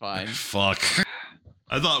pee. It's fine. Fuck.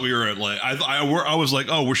 I thought we were at like I was like,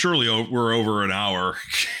 oh, we're over an hour,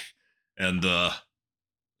 and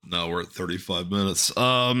no, we're at 35 minutes.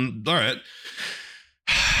 All right.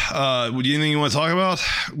 What do you think you want to talk about?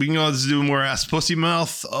 We can go on to do more ass pussy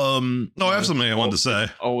mouth. No, I have something I wanted to say.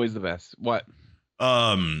 Always the best. What?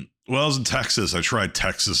 When I was in Texas, I tried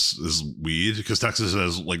Texas's weed because Texas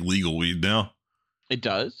has like legal weed now. It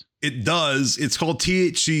does? It does. It's called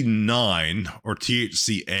THC 9 or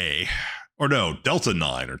THCA. Or no, Delta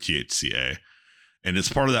 9 or THCA. And it's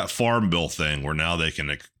part of that farm bill thing where now they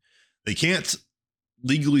can't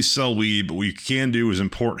legally sell weed, but what you can do is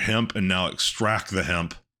import hemp and now extract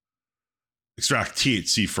THC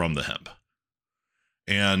from the hemp.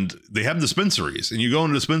 And they have dispensaries, and you go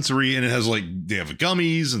into a dispensary and it has like, they have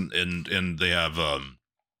gummies and they have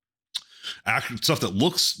stuff that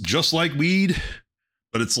looks just like weed,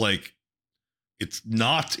 but it's like, it's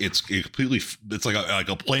not, it's completely, it's like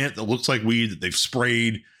a plant that looks like weed that they've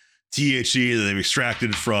sprayed THC that they've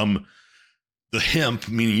extracted from the hemp,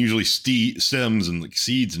 meaning usually stems and like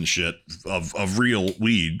seeds and shit of real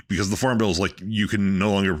weed, because the farm bill is like, you can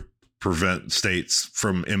no longer prevent states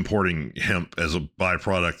from importing hemp as a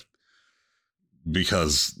byproduct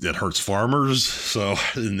because it hurts farmers. So,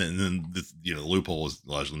 and then the loophole is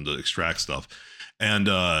allows them to extract stuff. And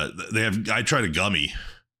I tried a gummy.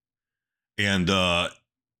 And about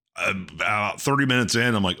 30 minutes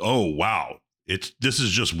in, I'm like, oh, wow, this is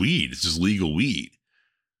just weed. It's just legal weed.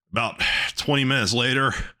 About 20 minutes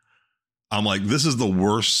later, I'm like, this is the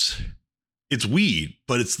worst. It's weed,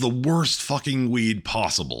 but it's the worst fucking weed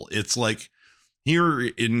possible. It's like here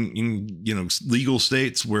in legal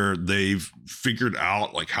states where they've figured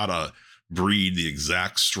out like how to breed the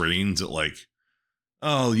exact strains that like,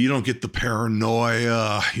 oh, you don't get the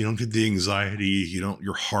paranoia, you don't get the anxiety,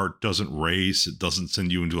 your heart doesn't race, it doesn't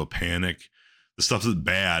send you into a panic. The stuff that's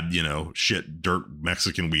bad, shit, dirt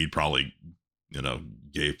Mexican weed probably,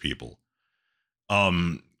 gave people.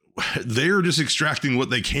 They're just extracting what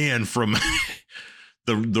they can from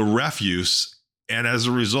the refuse, and as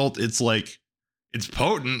a result, it's like, it's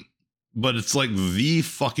potent, but it's like the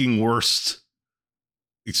fucking worst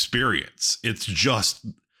experience. It's just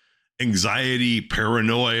anxiety,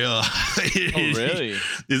 paranoia. Oh, really?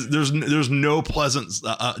 There's no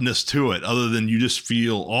pleasantness to it other than you just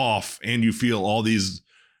feel off and you feel all these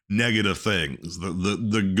negative things.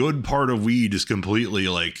 The good part of weed is completely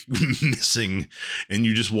like missing, and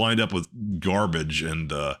you just wind up with garbage.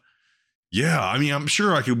 And yeah, I mean, I'm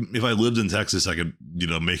sure I could, if I lived in Texas, I could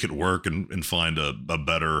make it work and find a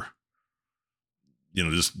better,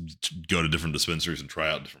 just go to different dispensaries and try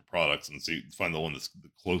out different products and find the one that's the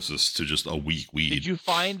closest to just a weak weed. Did you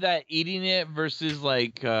find that eating it versus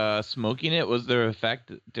like smoking it, was their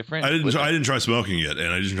effect different? I didn't try smoking it,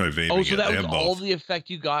 and I didn't try vaping. Oh, so that was all the effect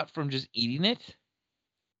you got from just eating it?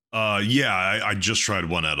 Yeah, I just tried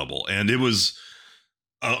one edible, and it was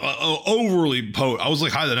overly potent. I was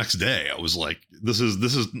like high the next day. I was like, this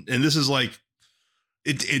is like,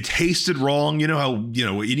 it tasted wrong. You know how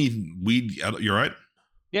any weed, you're right.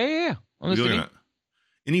 Yeah.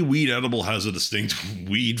 Any weed edible has a distinct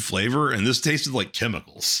weed flavor, and this tasted like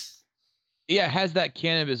chemicals. Yeah, it has that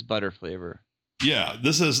cannabis butter flavor. Yeah,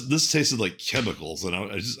 this tasted like chemicals, and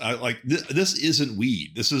I like this isn't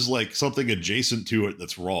weed. This is like something adjacent to it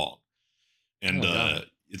that's wrong, and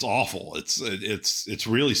it's awful. It's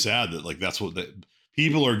really sad that like that's what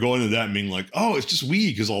people are going to that and being like, oh, it's just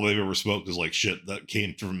weed because all they've ever smoked is like shit that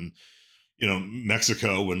came from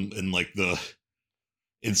Mexico and like the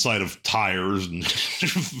inside of tires and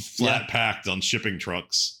flat packed on shipping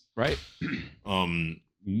trucks. Right.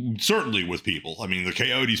 Certainly with people. I mean, the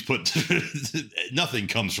coyotes put nothing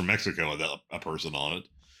comes from Mexico without a person on it.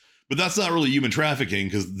 But that's not really human trafficking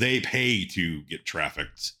because they pay to get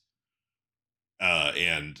trafficked.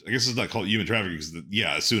 And I guess it's not called human trafficking because,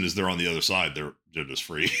 as soon as they're on the other side, they're just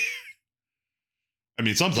free. I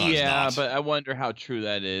mean, sometimes not. But I wonder how true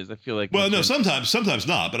that is. I feel like sometimes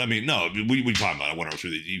not. But I mean, no, we talk about it. I wonder how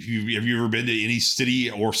true. Have you ever been to any city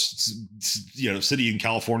or city in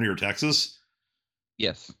California or Texas?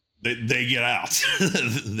 Yes. They get out.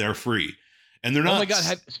 They're free, and they're not. Oh my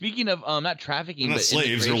god! Speaking of not trafficking, they're not but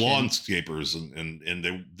slaves. They're landscapers and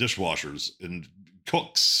they're dishwashers and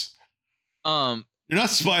cooks. You're not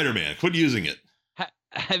Spider-Man. Quit using it.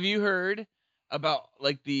 Have you heard about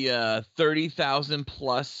like the 30,000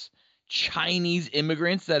 plus Chinese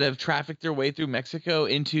immigrants that have trafficked their way through Mexico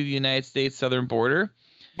into the United States southern border?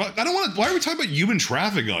 But I don't want to. Why are we talking about human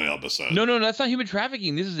trafficking on the episode? No, that's not human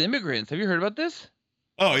trafficking. This is immigrants. Have you heard about this?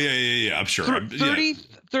 Oh yeah. I'm sure.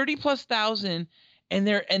 30 plus thousand, and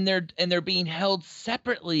they're being held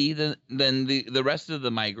separately than the rest of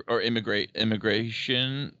the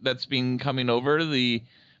immigration that's been coming over, the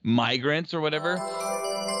migrants or whatever.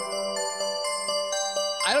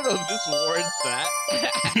 I don't know if this warrants that,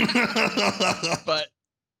 but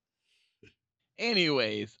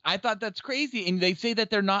anyways, I thought that's crazy. And they say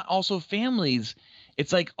that they're not also families.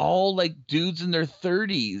 It's like all like dudes in their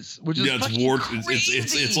 30s, which is crazy.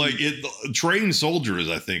 It's like trained soldiers,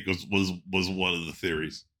 I think was one of the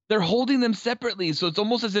theories. They're holding them separately, so it's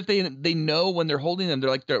almost as if they know when they're holding them. They're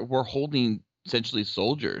like we're holding essentially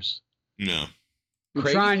soldiers. No, you're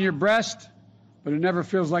trying your best, but it never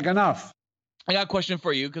feels like enough. I got a question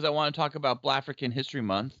for you because I want to talk about Black African History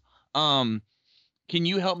Month. Can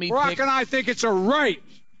you help me? Barack and I think it's a right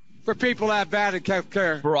for people to have bad health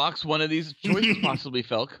care. Barack's one of these choices, possibly,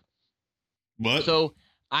 Felk. What? So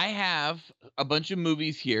I have a bunch of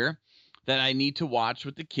movies here that I need to watch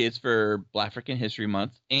with the kids for Black African History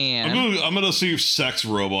Month, and I'm gonna see if Sex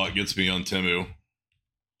Robot gets me on Temu.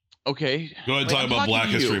 Okay. Go ahead and talk about Black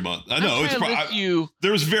History Month. I know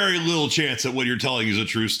there's very little chance that what you're telling is a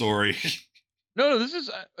true story. No, this is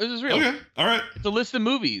real. Okay, all right. It's a list of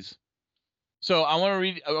movies. So I'm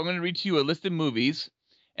going to read to you a list of movies,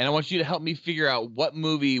 and I want you to help me figure out what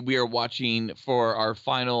movie we are watching for our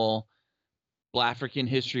final Black African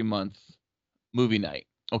History Month movie night.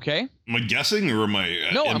 Okay? Am I guessing or am I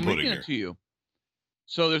No, inputting I'm reading here? it to you.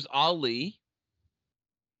 So there's Ali.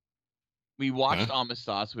 We watched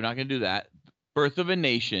Amistad, so we're not going to do that. Birth of a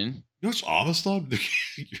Nation. You watch Amistad?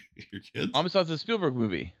 Your kids? Amistad's a Spielberg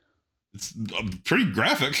movie. It's pretty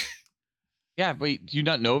graphic. Yeah, wait, do you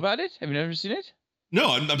not know about it? Have you never seen it? No,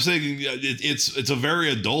 I'm saying it's a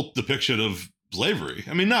very adult depiction of slavery.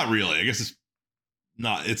 I mean, not really. I guess it's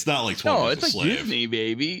not like 12 No, Years it's a like Slave. Disney,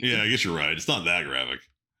 baby. Yeah, I guess you're right. It's not that graphic.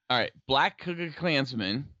 All right, Black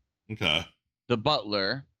Klansman. Okay. The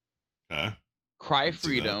Butler. Okay. Cry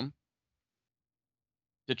Freedom.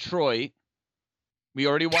 Detroit. We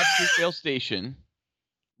already watched Fruitvale Station.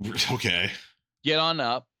 Okay. Get On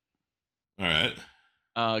Up. All right.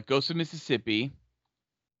 Ghost of Mississippi.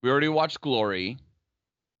 We already watched Glory.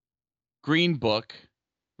 Green Book.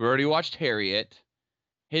 We already watched Harriet.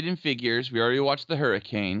 Hidden Figures. We already watched The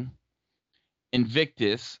Hurricane.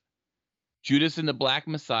 Invictus. Judas and the Black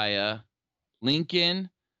Messiah. Lincoln.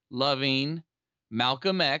 Loving.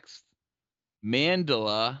 Malcolm X.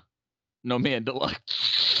 Mandela. No, Mandela.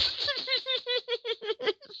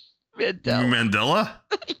 Mandela?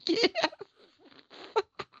 Yeah.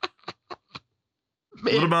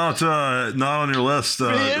 What about not on your list?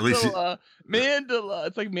 Mandela. At least Mandela.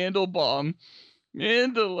 It's like Mandelbaum.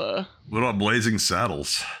 Mandela. What about Blazing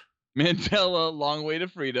Saddles? Mandela, Long Way to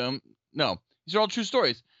Freedom. No, these are all true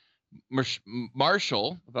stories.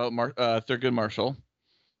 Marshall, about Thurgood Marshall.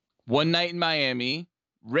 One Night in Miami.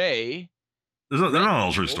 Ray. They're not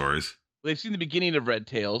all true stories. They've seen the beginning of Red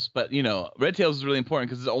Tails, but Red Tails is really important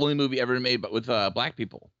because it's the only movie ever made but with black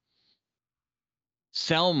people.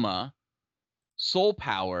 Selma. Soul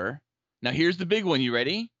Power. Now here's the big one. You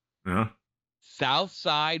ready? Yeah. South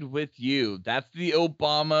Side with You. That's the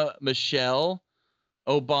Michelle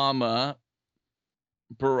Obama,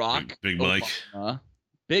 Barack Big Obama, Mike.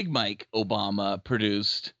 Big Mike Obama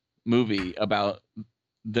produced movie about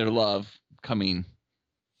their love coming.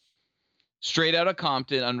 Straight Outta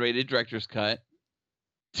Compton, unrated director's cut.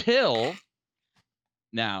 Till.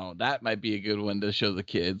 Now that might be a good one to show the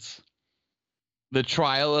kids. The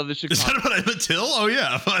Trial of the Chicago. Is that what I meant, Till? Oh,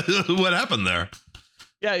 yeah. What happened there?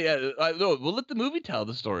 Yeah. We'll let the movie tell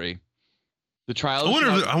the story. The Trial of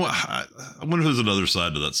I wonder if there's another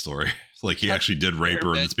side to that story. It's like he actually did rape her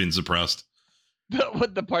and it's being suppressed.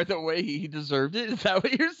 What, the part that way he deserved it? Is that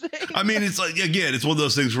what you're saying? I mean, it's like, again, it's one of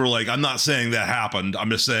those things where, like, I'm not saying that happened. I'm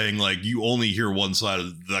just saying, like, you only hear one side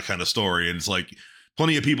of that kind of story. And it's like,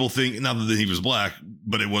 plenty of people think, not that he was black,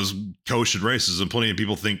 but it was kosher racism. Plenty of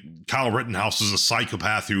people think Kyle Rittenhouse is a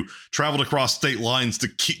psychopath who traveled across state lines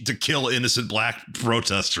to kill innocent black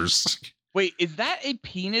protesters. Wait, is that a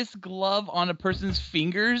penis glove on a person's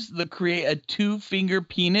fingers that create a 2-finger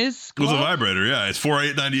penis glove? With a vibrator, yeah. It's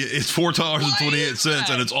It's $4.28,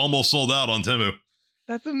 and it's almost sold out on Temu.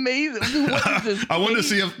 That's amazing. What is this? I wanted to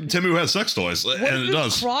see if Temu has sex toys, and it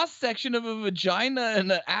does. Cross section of a vagina and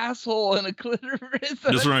an asshole and a clitoris.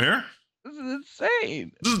 This one right here? This is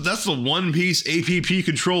insane. That's the one-piece APP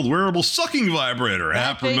controlled wearable sucking vibrator.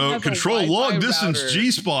 App remote control long distance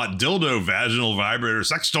G-spot dildo vaginal vibrator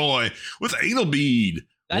sex toy with anal bead.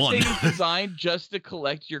 That thing is designed just to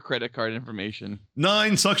collect your credit card information.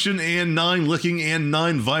 9 suction and 9 licking and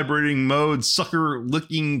 9 vibrating modes, sucker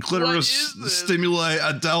licking clitoris stimuli,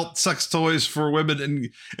 adult sex toys for women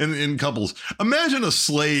and couples. Imagine a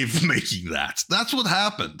slave making that. That's what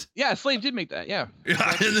happened. Yeah, a slave did make that. Yeah.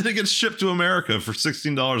 Exactly. And then it gets shipped to America for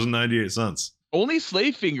 $16.98. Only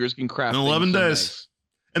slave fingers can craft in 11 days. Nice.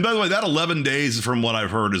 And by the way, that 11 days, from what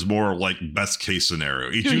I've heard, is more like best case scenario.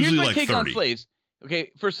 It's Dude, usually here's my like take 30. on slaves.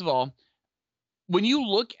 Okay, first of all, when you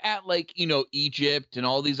look at like, Egypt and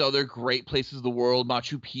all these other great places of the world,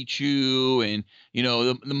 Machu Picchu and,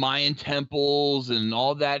 the Mayan temples and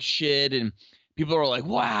all that shit, and people are like,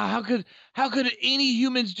 wow, how could any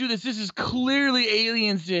humans do this? This is clearly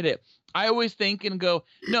aliens did it. I always think and go,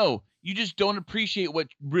 no, you just don't appreciate what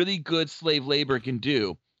really good slave labor can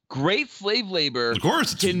do. Great slave labor. Of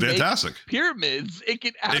course, it's fantastic. Pyramids. It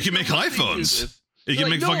can make iPhones. It can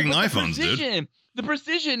make fucking iPhones, dude. The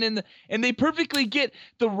precision and they perfectly get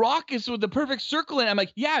the rockets with the perfect circle in it. I'm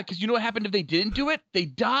like, yeah, because you know what happened if they didn't do it? They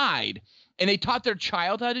died. And they taught their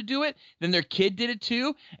child how to do it. Then their kid did it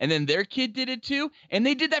too. And then their kid did it too. And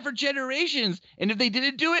they did that for generations. And if they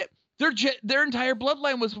didn't do it, their entire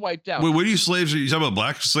bloodline was wiped out. Wait, what are you slaves? Are you talking about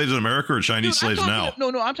black slaves in America or Chinese slaves now? No,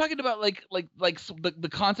 I'm talking about like the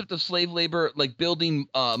concept of slave labor, like building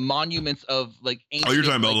monuments of like ancient. Oh, you're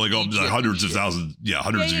talking about like hundreds of shit. Thousands,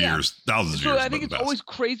 hundreds of years, thousands of years. So I think it's always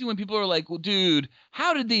crazy when people are like, well, dude,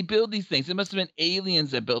 how did they build these things? It must have been aliens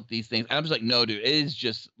that built these things. And I'm just like, no, dude, it is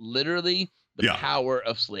just literally the power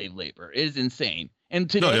of slave labor. It is insane. And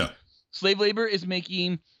today, slave labor is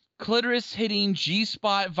making clitoris hitting,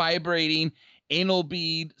 G-spot vibrating, anal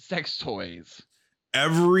bead sex toys.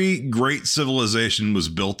 Every great civilization was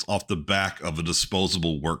built off the back of a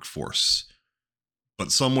disposable workforce.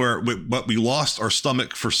 But we lost our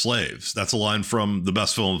stomach for slaves. That's a line from the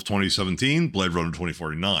best film of 2017, Blade Runner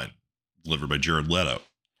 2049, delivered by Jared Leto.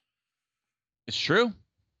 It's true.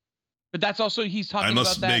 But that's also, he's talking about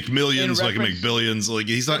that. I must make millions so I can make billions. Like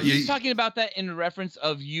he's talking about that in reference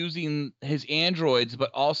of using his androids,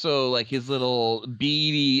 but also like his little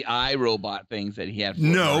beady eye robot things that he had.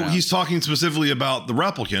 No, he's talking specifically about the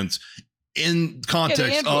replicants in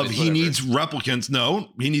context of he needs replicants. No,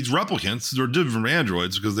 he needs replicants. They're different from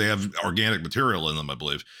androids because they have organic material in them, I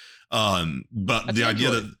believe. But that's the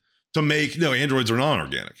idea that to make, androids are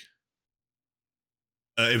non-organic.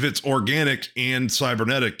 If it's organic and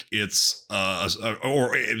cybernetic, it's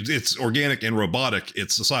or it's organic and robotic,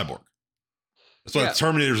 it's a cyborg. That's why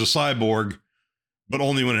Terminator's a cyborg, but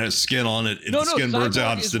only when it has skin on it. If the skin burns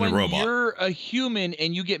out, it's in a robot. You're a human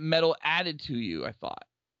and you get metal added to you, I thought,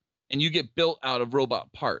 and you get built out of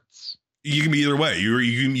robot parts. You can be either way.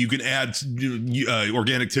 You can add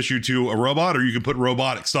organic tissue to a robot, or you can put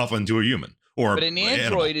robotic stuff into a human. But an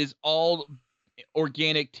android is all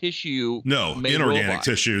organic tissue. No, inorganic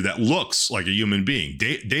tissue that looks like a human being.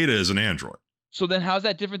 Data is an android. So then how's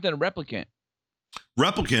that different than a replicant?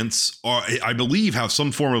 Replicants are, I believe, have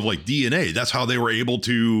some form of like DNA. That's how they were able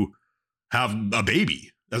to have a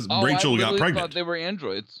baby. Rachel got pregnant. Thought they were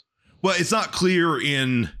androids. Well, it's not clear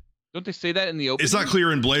in. Don't they say that in the opening? It's not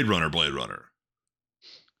clear in Blade Runner.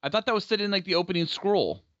 I thought that was said in like the opening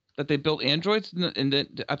scroll. That they built androids, and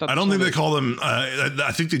I don't think they call them.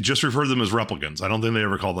 I think they just refer to them as replicants. I don't think they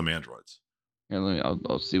ever call them androids. Yeah,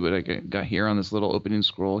 I'll see what I got here on this little opening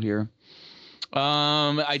scroll here.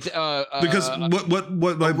 Because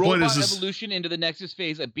what my point is evolution into the Nexus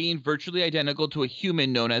phase of being virtually identical to a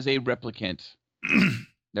human known as a replicant.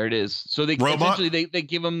 There it is. So they essentially they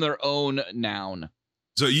give them their own noun.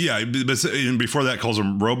 So yeah, but before that calls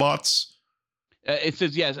them robots. It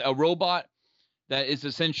says yes, a robot. That is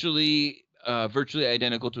essentially virtually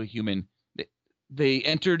identical to a human. They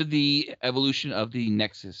entered the evolution of the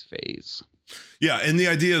Nexus phase. Yeah, and the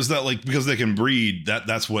idea is that like because they can breed,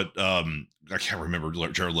 that's what I can't remember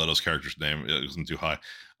Jared Leto's character's name. It wasn't too high.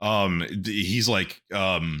 He's like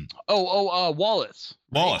Wallace.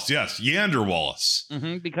 Wallace, yes, Yander Wallace.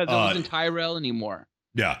 Mm-hmm, because it wasn't Tyrell anymore.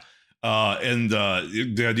 Yeah, and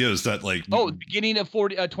the idea is that like beginning of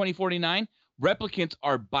 2049, replicants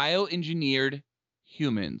are bioengineered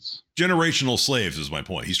humans. Generational slaves is my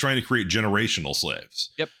point. He's trying to create generational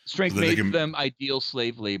slaves. Yep. Strength makes them ideal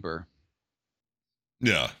slave labor.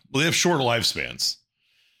 Yeah. Well, they have shorter lifespans.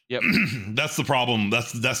 Yep. That's the problem.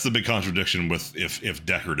 That's the big contradiction with if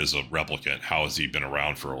Deckard is a replicant, how has he been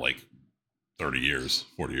around for like 30 years,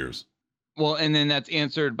 40 years? Well, and then that's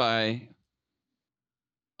answered by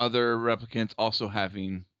other replicants also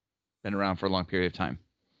having been around for a long period of time.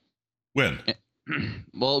 When?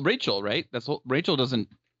 Well, Rachel, right? That's what Rachel doesn't.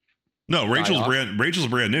 No, Rachel's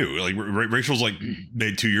brand new. Like Rachel's like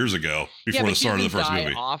made 2 years ago before the start of the first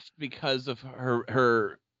movie. Off because of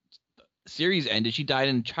her series ended. She died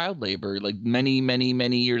in child labor like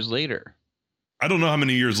many years later. I don't know how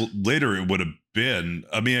many years later it would have been.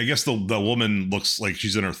 I mean, I guess the woman looks like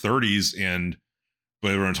she's in her 30s, and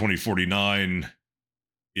Blade Runner 2049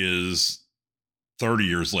 is 30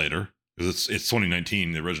 years later because it's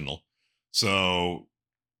 2019, the original. So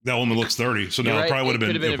that woman looks 30. So now it probably would have been.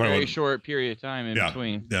 Could have been a very short period of time in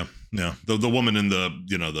between. Yeah. The woman in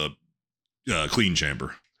the clean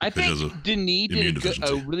chamber. I think Denis did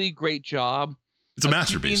a really great job. It's a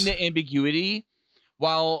masterpiece. The ambiguity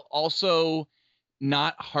while also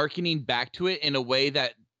not hearkening back to it in a way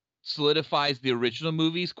that solidifies the original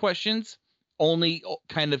movie's questions, only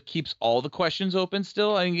kind of keeps all the questions open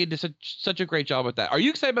still. I think he did such a great job with that. Are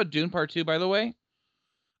you excited about Dune Part 2, by the way?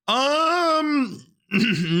 Not.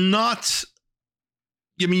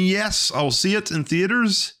 I mean, yes, I'll see it in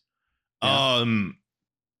theaters. Yeah.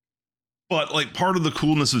 But like part of the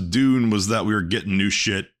coolness of Dune was that we were getting new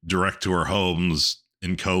shit direct to our homes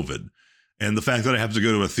in COVID. And the fact that I have to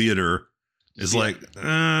go to a theater is but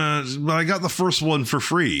I got the first one for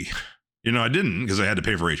free. I didn't because I had to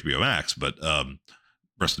pay for HBO Max, but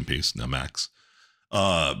rest in peace, no Max.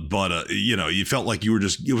 You felt like you were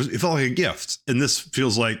it felt like a gift. And this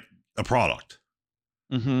feels like a product.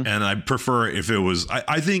 Mm-hmm. And I prefer if it was,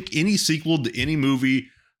 I think any sequel to any movie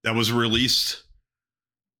that was released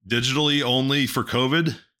digitally only for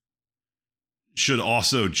COVID should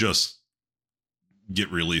also just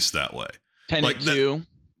get released that way. Tenet 2.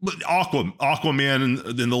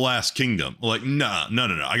 Aquaman in the Last Kingdom. Like, no.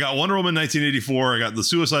 I got Wonder Woman 1984. I got The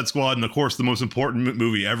Suicide Squad. And of course, the most important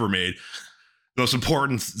movie ever made. The most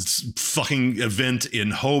important fucking event in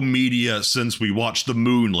home media since we watched the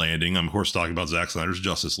moon landing. I'm of course talking about Zack Snyder's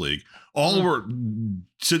Justice League. All were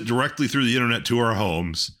sent directly through the internet to our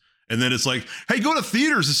homes. And then it's like, hey, go to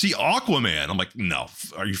theaters to see Aquaman. I'm like, no,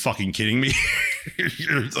 are you fucking kidding me?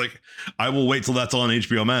 It's like, I will wait till that's on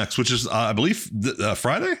HBO Max, which is, I believe,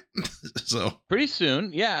 Friday. So pretty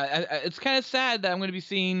soon. Yeah. It's kind of sad that I'm going to be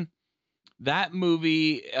seeing that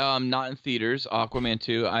movie not in theaters, Aquaman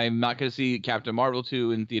 2. I'm not going to see Captain Marvel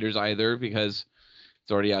 2 in theaters either because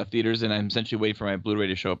it's already out of theaters. And I'm essentially waiting for my Blu-ray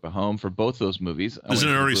to show up at home for both those movies. Isn't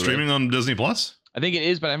it already streaming on Disney Plus? I think it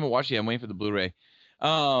is, but I haven't watched it yet. I'm waiting for the Blu-ray.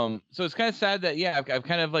 So it's kind of sad that I've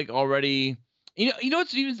kind of like already you know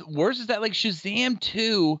what's even worse is that like Shazam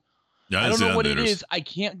 2. I don't know what it is. I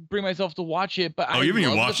can't bring myself to watch it, but you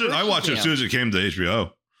even watched it? I watched it as soon as it came to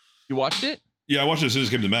HBO. You watched it? Yeah, I watched it as soon as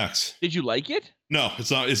it came to Max. Did you like it? No, it's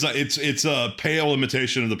not. It's a pale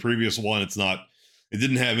imitation of the previous one. It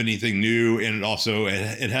didn't have anything new, and it also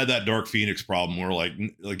it had that Dark Phoenix problem where like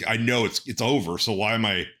I know it's over, so why am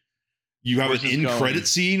I? You have an end credit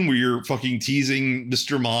scene where you're fucking teasing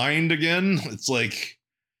Mr. Mind again. It's like,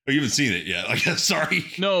 you haven't seen it yet. Like, sorry.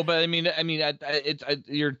 No, but I mean,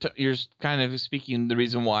 you're kind of speaking the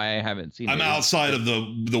reason why I haven't seen it. I'm outside of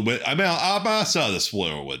I'm outside of the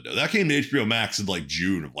spoiler window. That came to HBO Max in like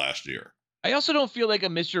June of last year. I also don't feel like a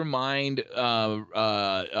Mr. Mind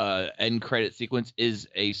end credit sequence is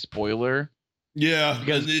a spoiler. Yeah,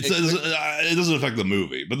 because it doesn't affect the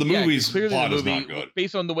movie, but the movie's plot is not good.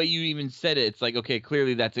 Based on the way you even said it, it's like, okay,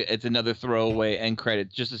 clearly it's another throwaway end credit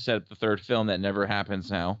just to set up the third film that never happens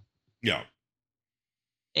now. Yeah,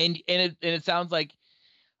 and it sounds like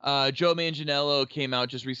Joe Manganiello came out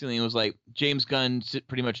just recently and was like, James Gunn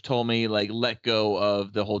pretty much told me like, let go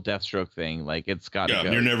of the whole Deathstroke thing. Like it's got to go.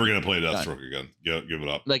 You're never gonna play Deathstroke again. Give it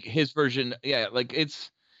up. Like his version, like it's.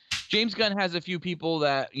 James Gunn has a few people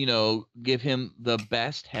that, give him the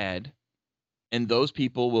best head, and those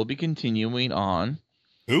people will be continuing on.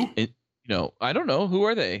 Who? I don't know. Who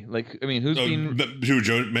are they? Like, I mean, who,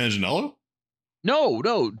 Joe Manganiello?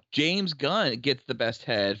 No. James Gunn gets the best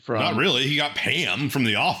head from. Not really. He got Pam from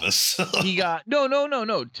The Office. He got no.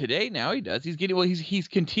 Today now he does. He's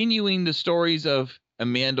continuing the stories of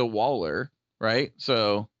Amanda Waller, right?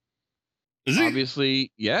 So. Is he?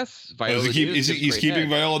 Obviously, yes. He's keeping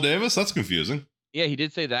Viola Davis? That's confusing. Yeah, he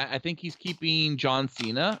did say that. I think he's keeping John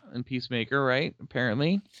Cena and Peacemaker, right?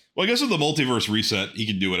 Apparently. Well, I guess with the multiverse reset, he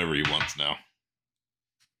can do whatever he wants now.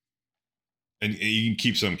 And he can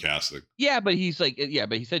keep some casting. Yeah, but he's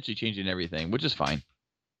essentially changing everything, which is fine.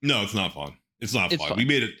 No, it's not fun. It's not fun. We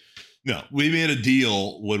made a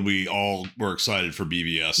deal when we all were excited for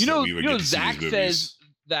BVS. We would get to Zach see these movies. Says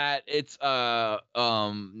that it's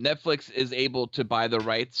Netflix is able to buy the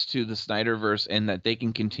rights to the Snyderverse and that they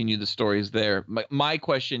can continue the stories there. My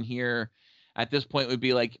question here at this point would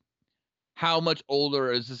be like, how much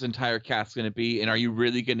older is this entire cast going to be, and are you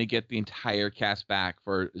really going to get the entire cast back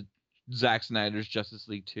for Zack Snyder's Justice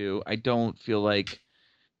League 2. I don't feel like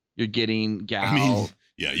you're getting Gal. I mean,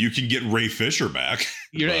 yeah, you can get Ray Fisher back.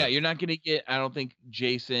 You're not gonna get. I don't think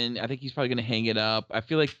Jason. I think he's probably gonna hang it up. I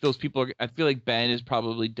feel like those people are. I feel like Ben is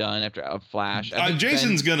probably done after a Flash.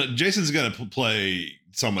 Jason's gonna play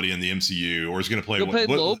somebody in the MCU, or he's gonna play. He'll play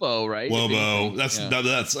Lobo, right? Lobo.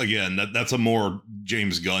 That's again. That's a more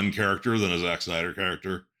James Gunn character than a Zack Snyder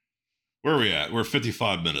character. Where are we at? We're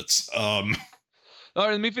 55 minutes. All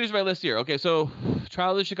right, let me finish my list here. Okay, so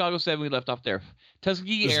Trial of the Chicago 7, we left off there.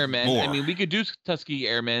 Tuskegee Airmen. More. I mean, we could do Tuskegee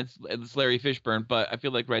Airmen. It's Larry Fishburne, but I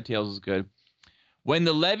feel like Red Tails is good. When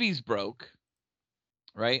the Levees Broke,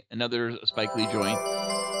 right? Another Spike Lee joint.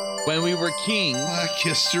 When We Were Kings. Black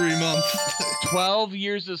History Month. 12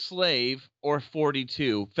 Years a Slave or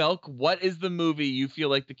 42. Felk, what is the movie you feel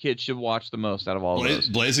like the kids should watch the most out of all of those?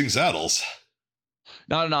 Blazing Saddles.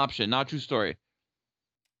 Not an option. Not a true story.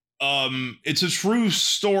 It's a true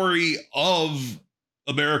story of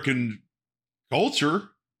American culture.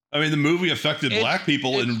 I mean, the movie affected black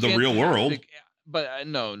people in the real world. But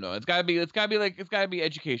no, it's gotta be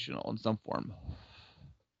educational in some form.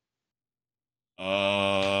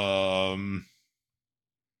 I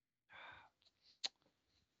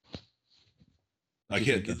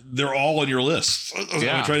can't. They're all on your list.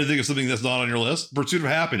 I'm trying to think of something that's not on your list. Pursuit of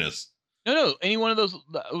Happiness. No. Any one of those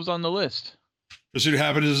that was on the list. Pursuit of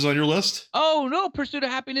Happiness is on your list? Oh, no. Pursuit of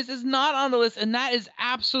Happiness is not on the list, and that is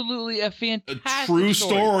absolutely a fantastic true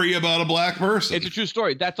story about a black person. It's a true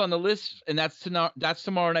story. That's on the list, and that's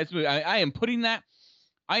tomorrow night's movie. I am putting that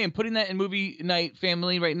in movie night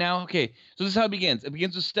family right now. Okay, so this is how it begins. It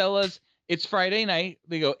begins with Stella's It's Friday Night.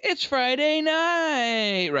 They go, it's Friday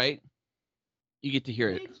night, right? You get to hear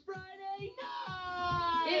it. It's Friday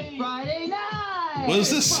night. It's Friday night. What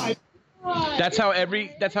is this? That's how every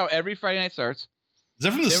Friday night starts. Is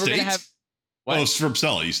that from the States? Oh, it's from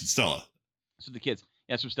Stella. You said Stella. So the kids.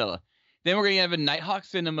 Yeah, it's from Stella. Then we're going to have a Nighthawk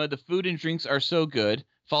Cinema. The food and drinks are so good.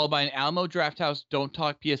 Followed by an Alamo Drafthouse Don't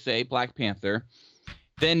Talk PSA, Black Panther.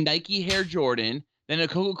 Then Nike Hair Jordan. Then a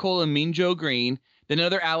Coca-Cola Mean Joe Green. Then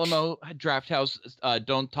another Alamo Drafthouse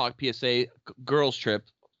Don't Talk PSA, Girls Trip.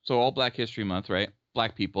 So all Black History Month, right?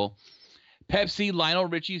 Black people. Pepsi, Lionel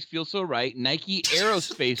Richie's Feel So Right, Nike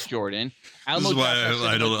Aerospace Jordan. This is why I'm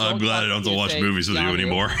glad I don't have to watch movies with you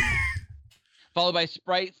anymore. Followed by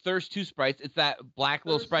Sprite, Thirst 2 Sprites. It's that black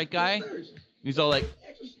little Sprite guy. He's all like,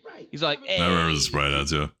 hey. I remember the Sprite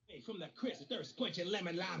ads, yeah.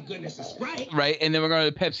 Right, and then we're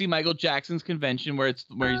going to Pepsi Michael Jackson's convention where he's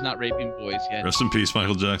not raping boys yet. Rest in peace,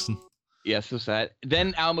 Michael Jackson. Yes, so sad.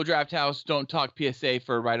 Then Alamo Drafthouse, Don't Talk PSA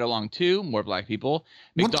for Ride Along 2, more black people.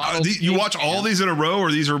 McDonald's. You watch all these in a row,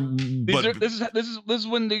 or these are? This is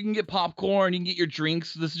when they can get popcorn, you can get your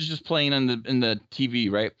drinks. This is just playing in the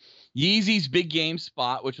TV, right? Yeezy's Big Game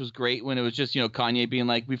Spot, which was great when it was just Kanye being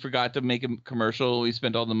like, we forgot to make a commercial, we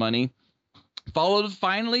spent all the money. Followed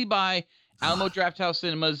finally by Alamo Drafthouse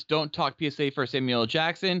Cinemas, Don't Talk PSA for Samuel L.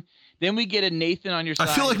 Jackson. Then we get a Nathan on Your Side.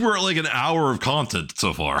 I feel like we're at like an hour of content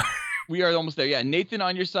so far. We are almost there. Yeah. Nathan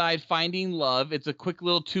on Your Side, Finding Love. It's a quick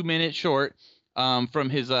little 2-minute short from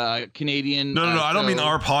his Canadian. No. I don't mean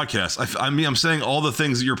our podcast. I'm saying all the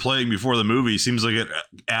things that you're playing before the movie seems like it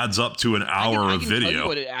adds up to an hour of video. Tell you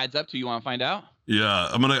what it adds up to. You want to find out? Yeah.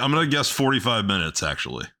 I'm gonna guess 45 minutes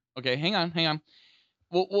actually. Okay. Hang on.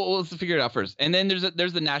 Well, let's figure it out first. And then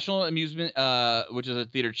there's the National Amusement, which is a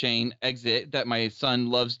theater chain, Exit, that my son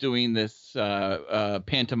loves doing this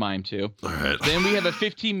pantomime to. All right. Then we have a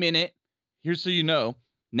 15-minute. Here's so you know.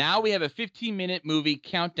 Now we have a 15-minute movie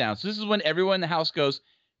countdown. So this is when everyone in the house goes,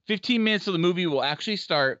 15 minutes of the movie will actually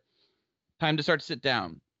start. Time to start to sit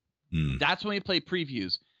down. That's when we play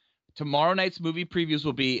previews. Tomorrow night's movie previews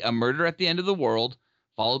will be A Murder at the End of the World,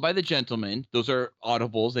 followed by The Gentleman. Those are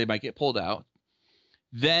audibles. They might get pulled out.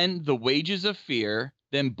 Then The Wages of Fear.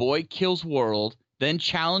 Then Boy Kills World. Then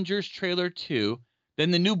Challengers Trailer 2. Then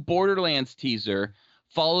the new Borderlands teaser,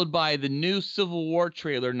 followed by the new Civil War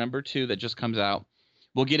trailer number 2 that just comes out.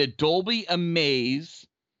 We'll get a Dolby Amaze.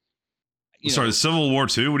 Sorry, Civil War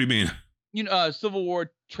 2? What do you mean? Civil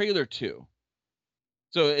War trailer 2.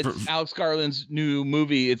 So it's Alex Garland's new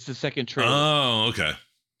movie. It's the second trailer. Oh, okay.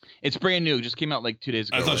 It's brand new. It just came out like 2 days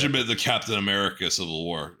ago. I thought you meant the Captain America Civil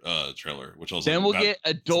War trailer, which also. Then we'll get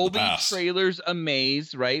a Dolby Trailers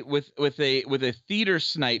Amaze, right? With a theater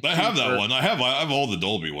snipe. I have that one. I have all the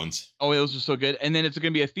Dolby ones. Oh, those are so good. And then it's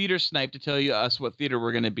going to be a theater snipe to tell us what theater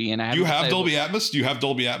we're going to be in. Do you have Dolby Atmos? Do you have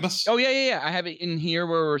Dolby Atmos? Oh yeah. I have it in here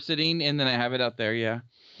where we're sitting, and then I have it out there. Yeah.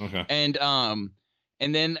 Okay.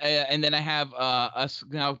 And then I have us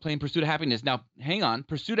now playing Pursuit of Happiness. Now, hang on.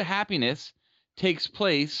 Pursuit of Happiness takes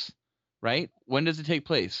place, right? When does it take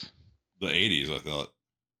place? The 80s, I thought.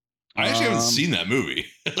 I actually haven't seen that movie.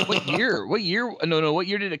 What year? What year? No. What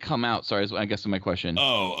year did it come out? Sorry, I guess is my question.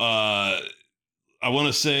 Oh, I want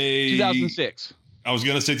to say 2006. I was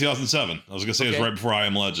gonna say 2007. I was gonna say it was right before I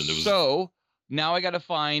Am Legend. It was so. Now I got to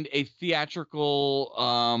find a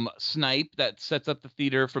theatrical snipe that sets up the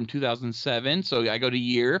theater from 2007. So I go to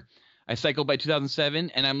year. I cycle by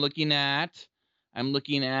 2007, and I'm looking at an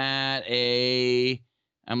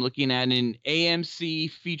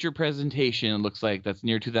AMC feature presentation. It looks like that's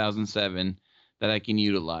near 2007 that I can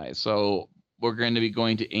utilize. So we're going to be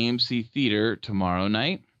going to AMC Theater tomorrow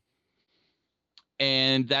night,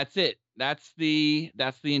 and that's it. That's the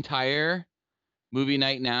entire movie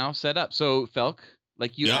night now set up. So Felk,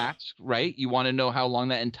 like you asked, right? You want to know how long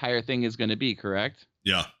that entire thing is going to be, correct?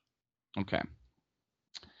 Yeah. Okay.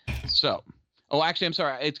 So, actually, I'm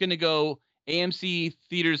sorry. It's going to go AMC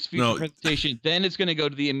Theaters feature presentation. Then it's going to go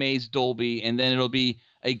to the Amaze Dolby, and then it'll be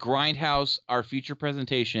a Grindhouse, our feature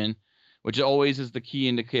presentation, which always is the key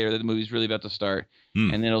indicator that the movie's really about to start.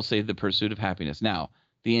 And then it'll say The Pursuit of Happiness. Now,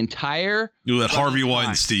 the entire Harvey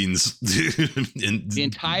Weinstein's the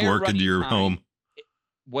entire work into your home.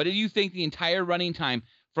 What do you think the entire running time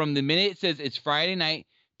from the minute it says it's Friday night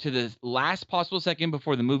to the last possible second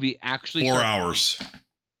before the movie actually 4 starts? hours.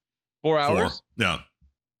 4 hours? Yeah.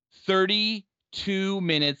 32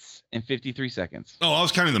 minutes and 53 seconds. Oh, I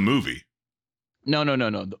was counting the movie. No.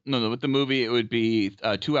 With the movie, it would be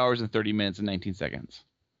 2 hours and 30 minutes and 19 seconds.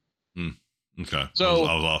 Okay. So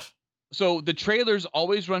I was off. So the trailers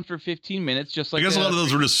always run for 15 minutes, just like I guess a lot of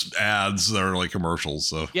those were just ads that are like commercials.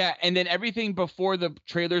 So yeah, and then everything before the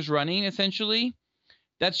trailer's running, essentially,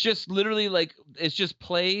 that's just literally like it's just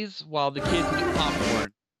plays while the kids eat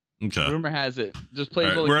popcorn. Okay. Rumor has it just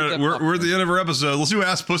plays. Right. We're at the end of our episode. Let's do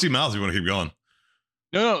Ask Pussy Mouth. If you want to keep going?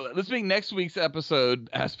 No. Let's make next week's episode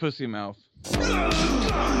Ask Pussy Mouth. You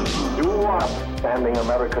are a standing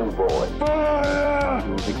American boy.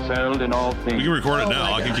 You have excelled in all things. We can record it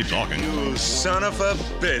now. I can keep talking. You son of a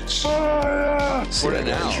bitch. Record it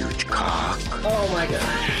now. Huge cock. Oh my God.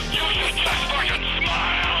 You should just fucking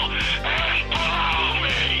smile and follow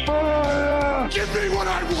me. Give me what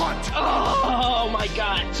I want. Oh my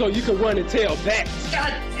God. So you can run and tell that.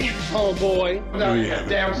 God damn. Oh boy. Oh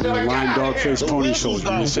yeah. You're a lying dog-faced pony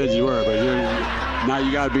soldier. You said you were, but now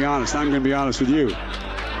you got to be honest. I'm going to be honest with you.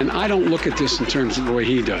 And I don't look at this in terms of the way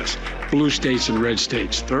he does. Blue states and red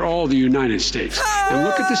states. They're all the United States. And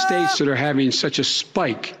look at the states that are having such a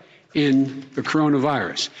spike in the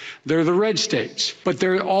coronavirus. They're the red states, but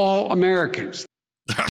they're all Americans.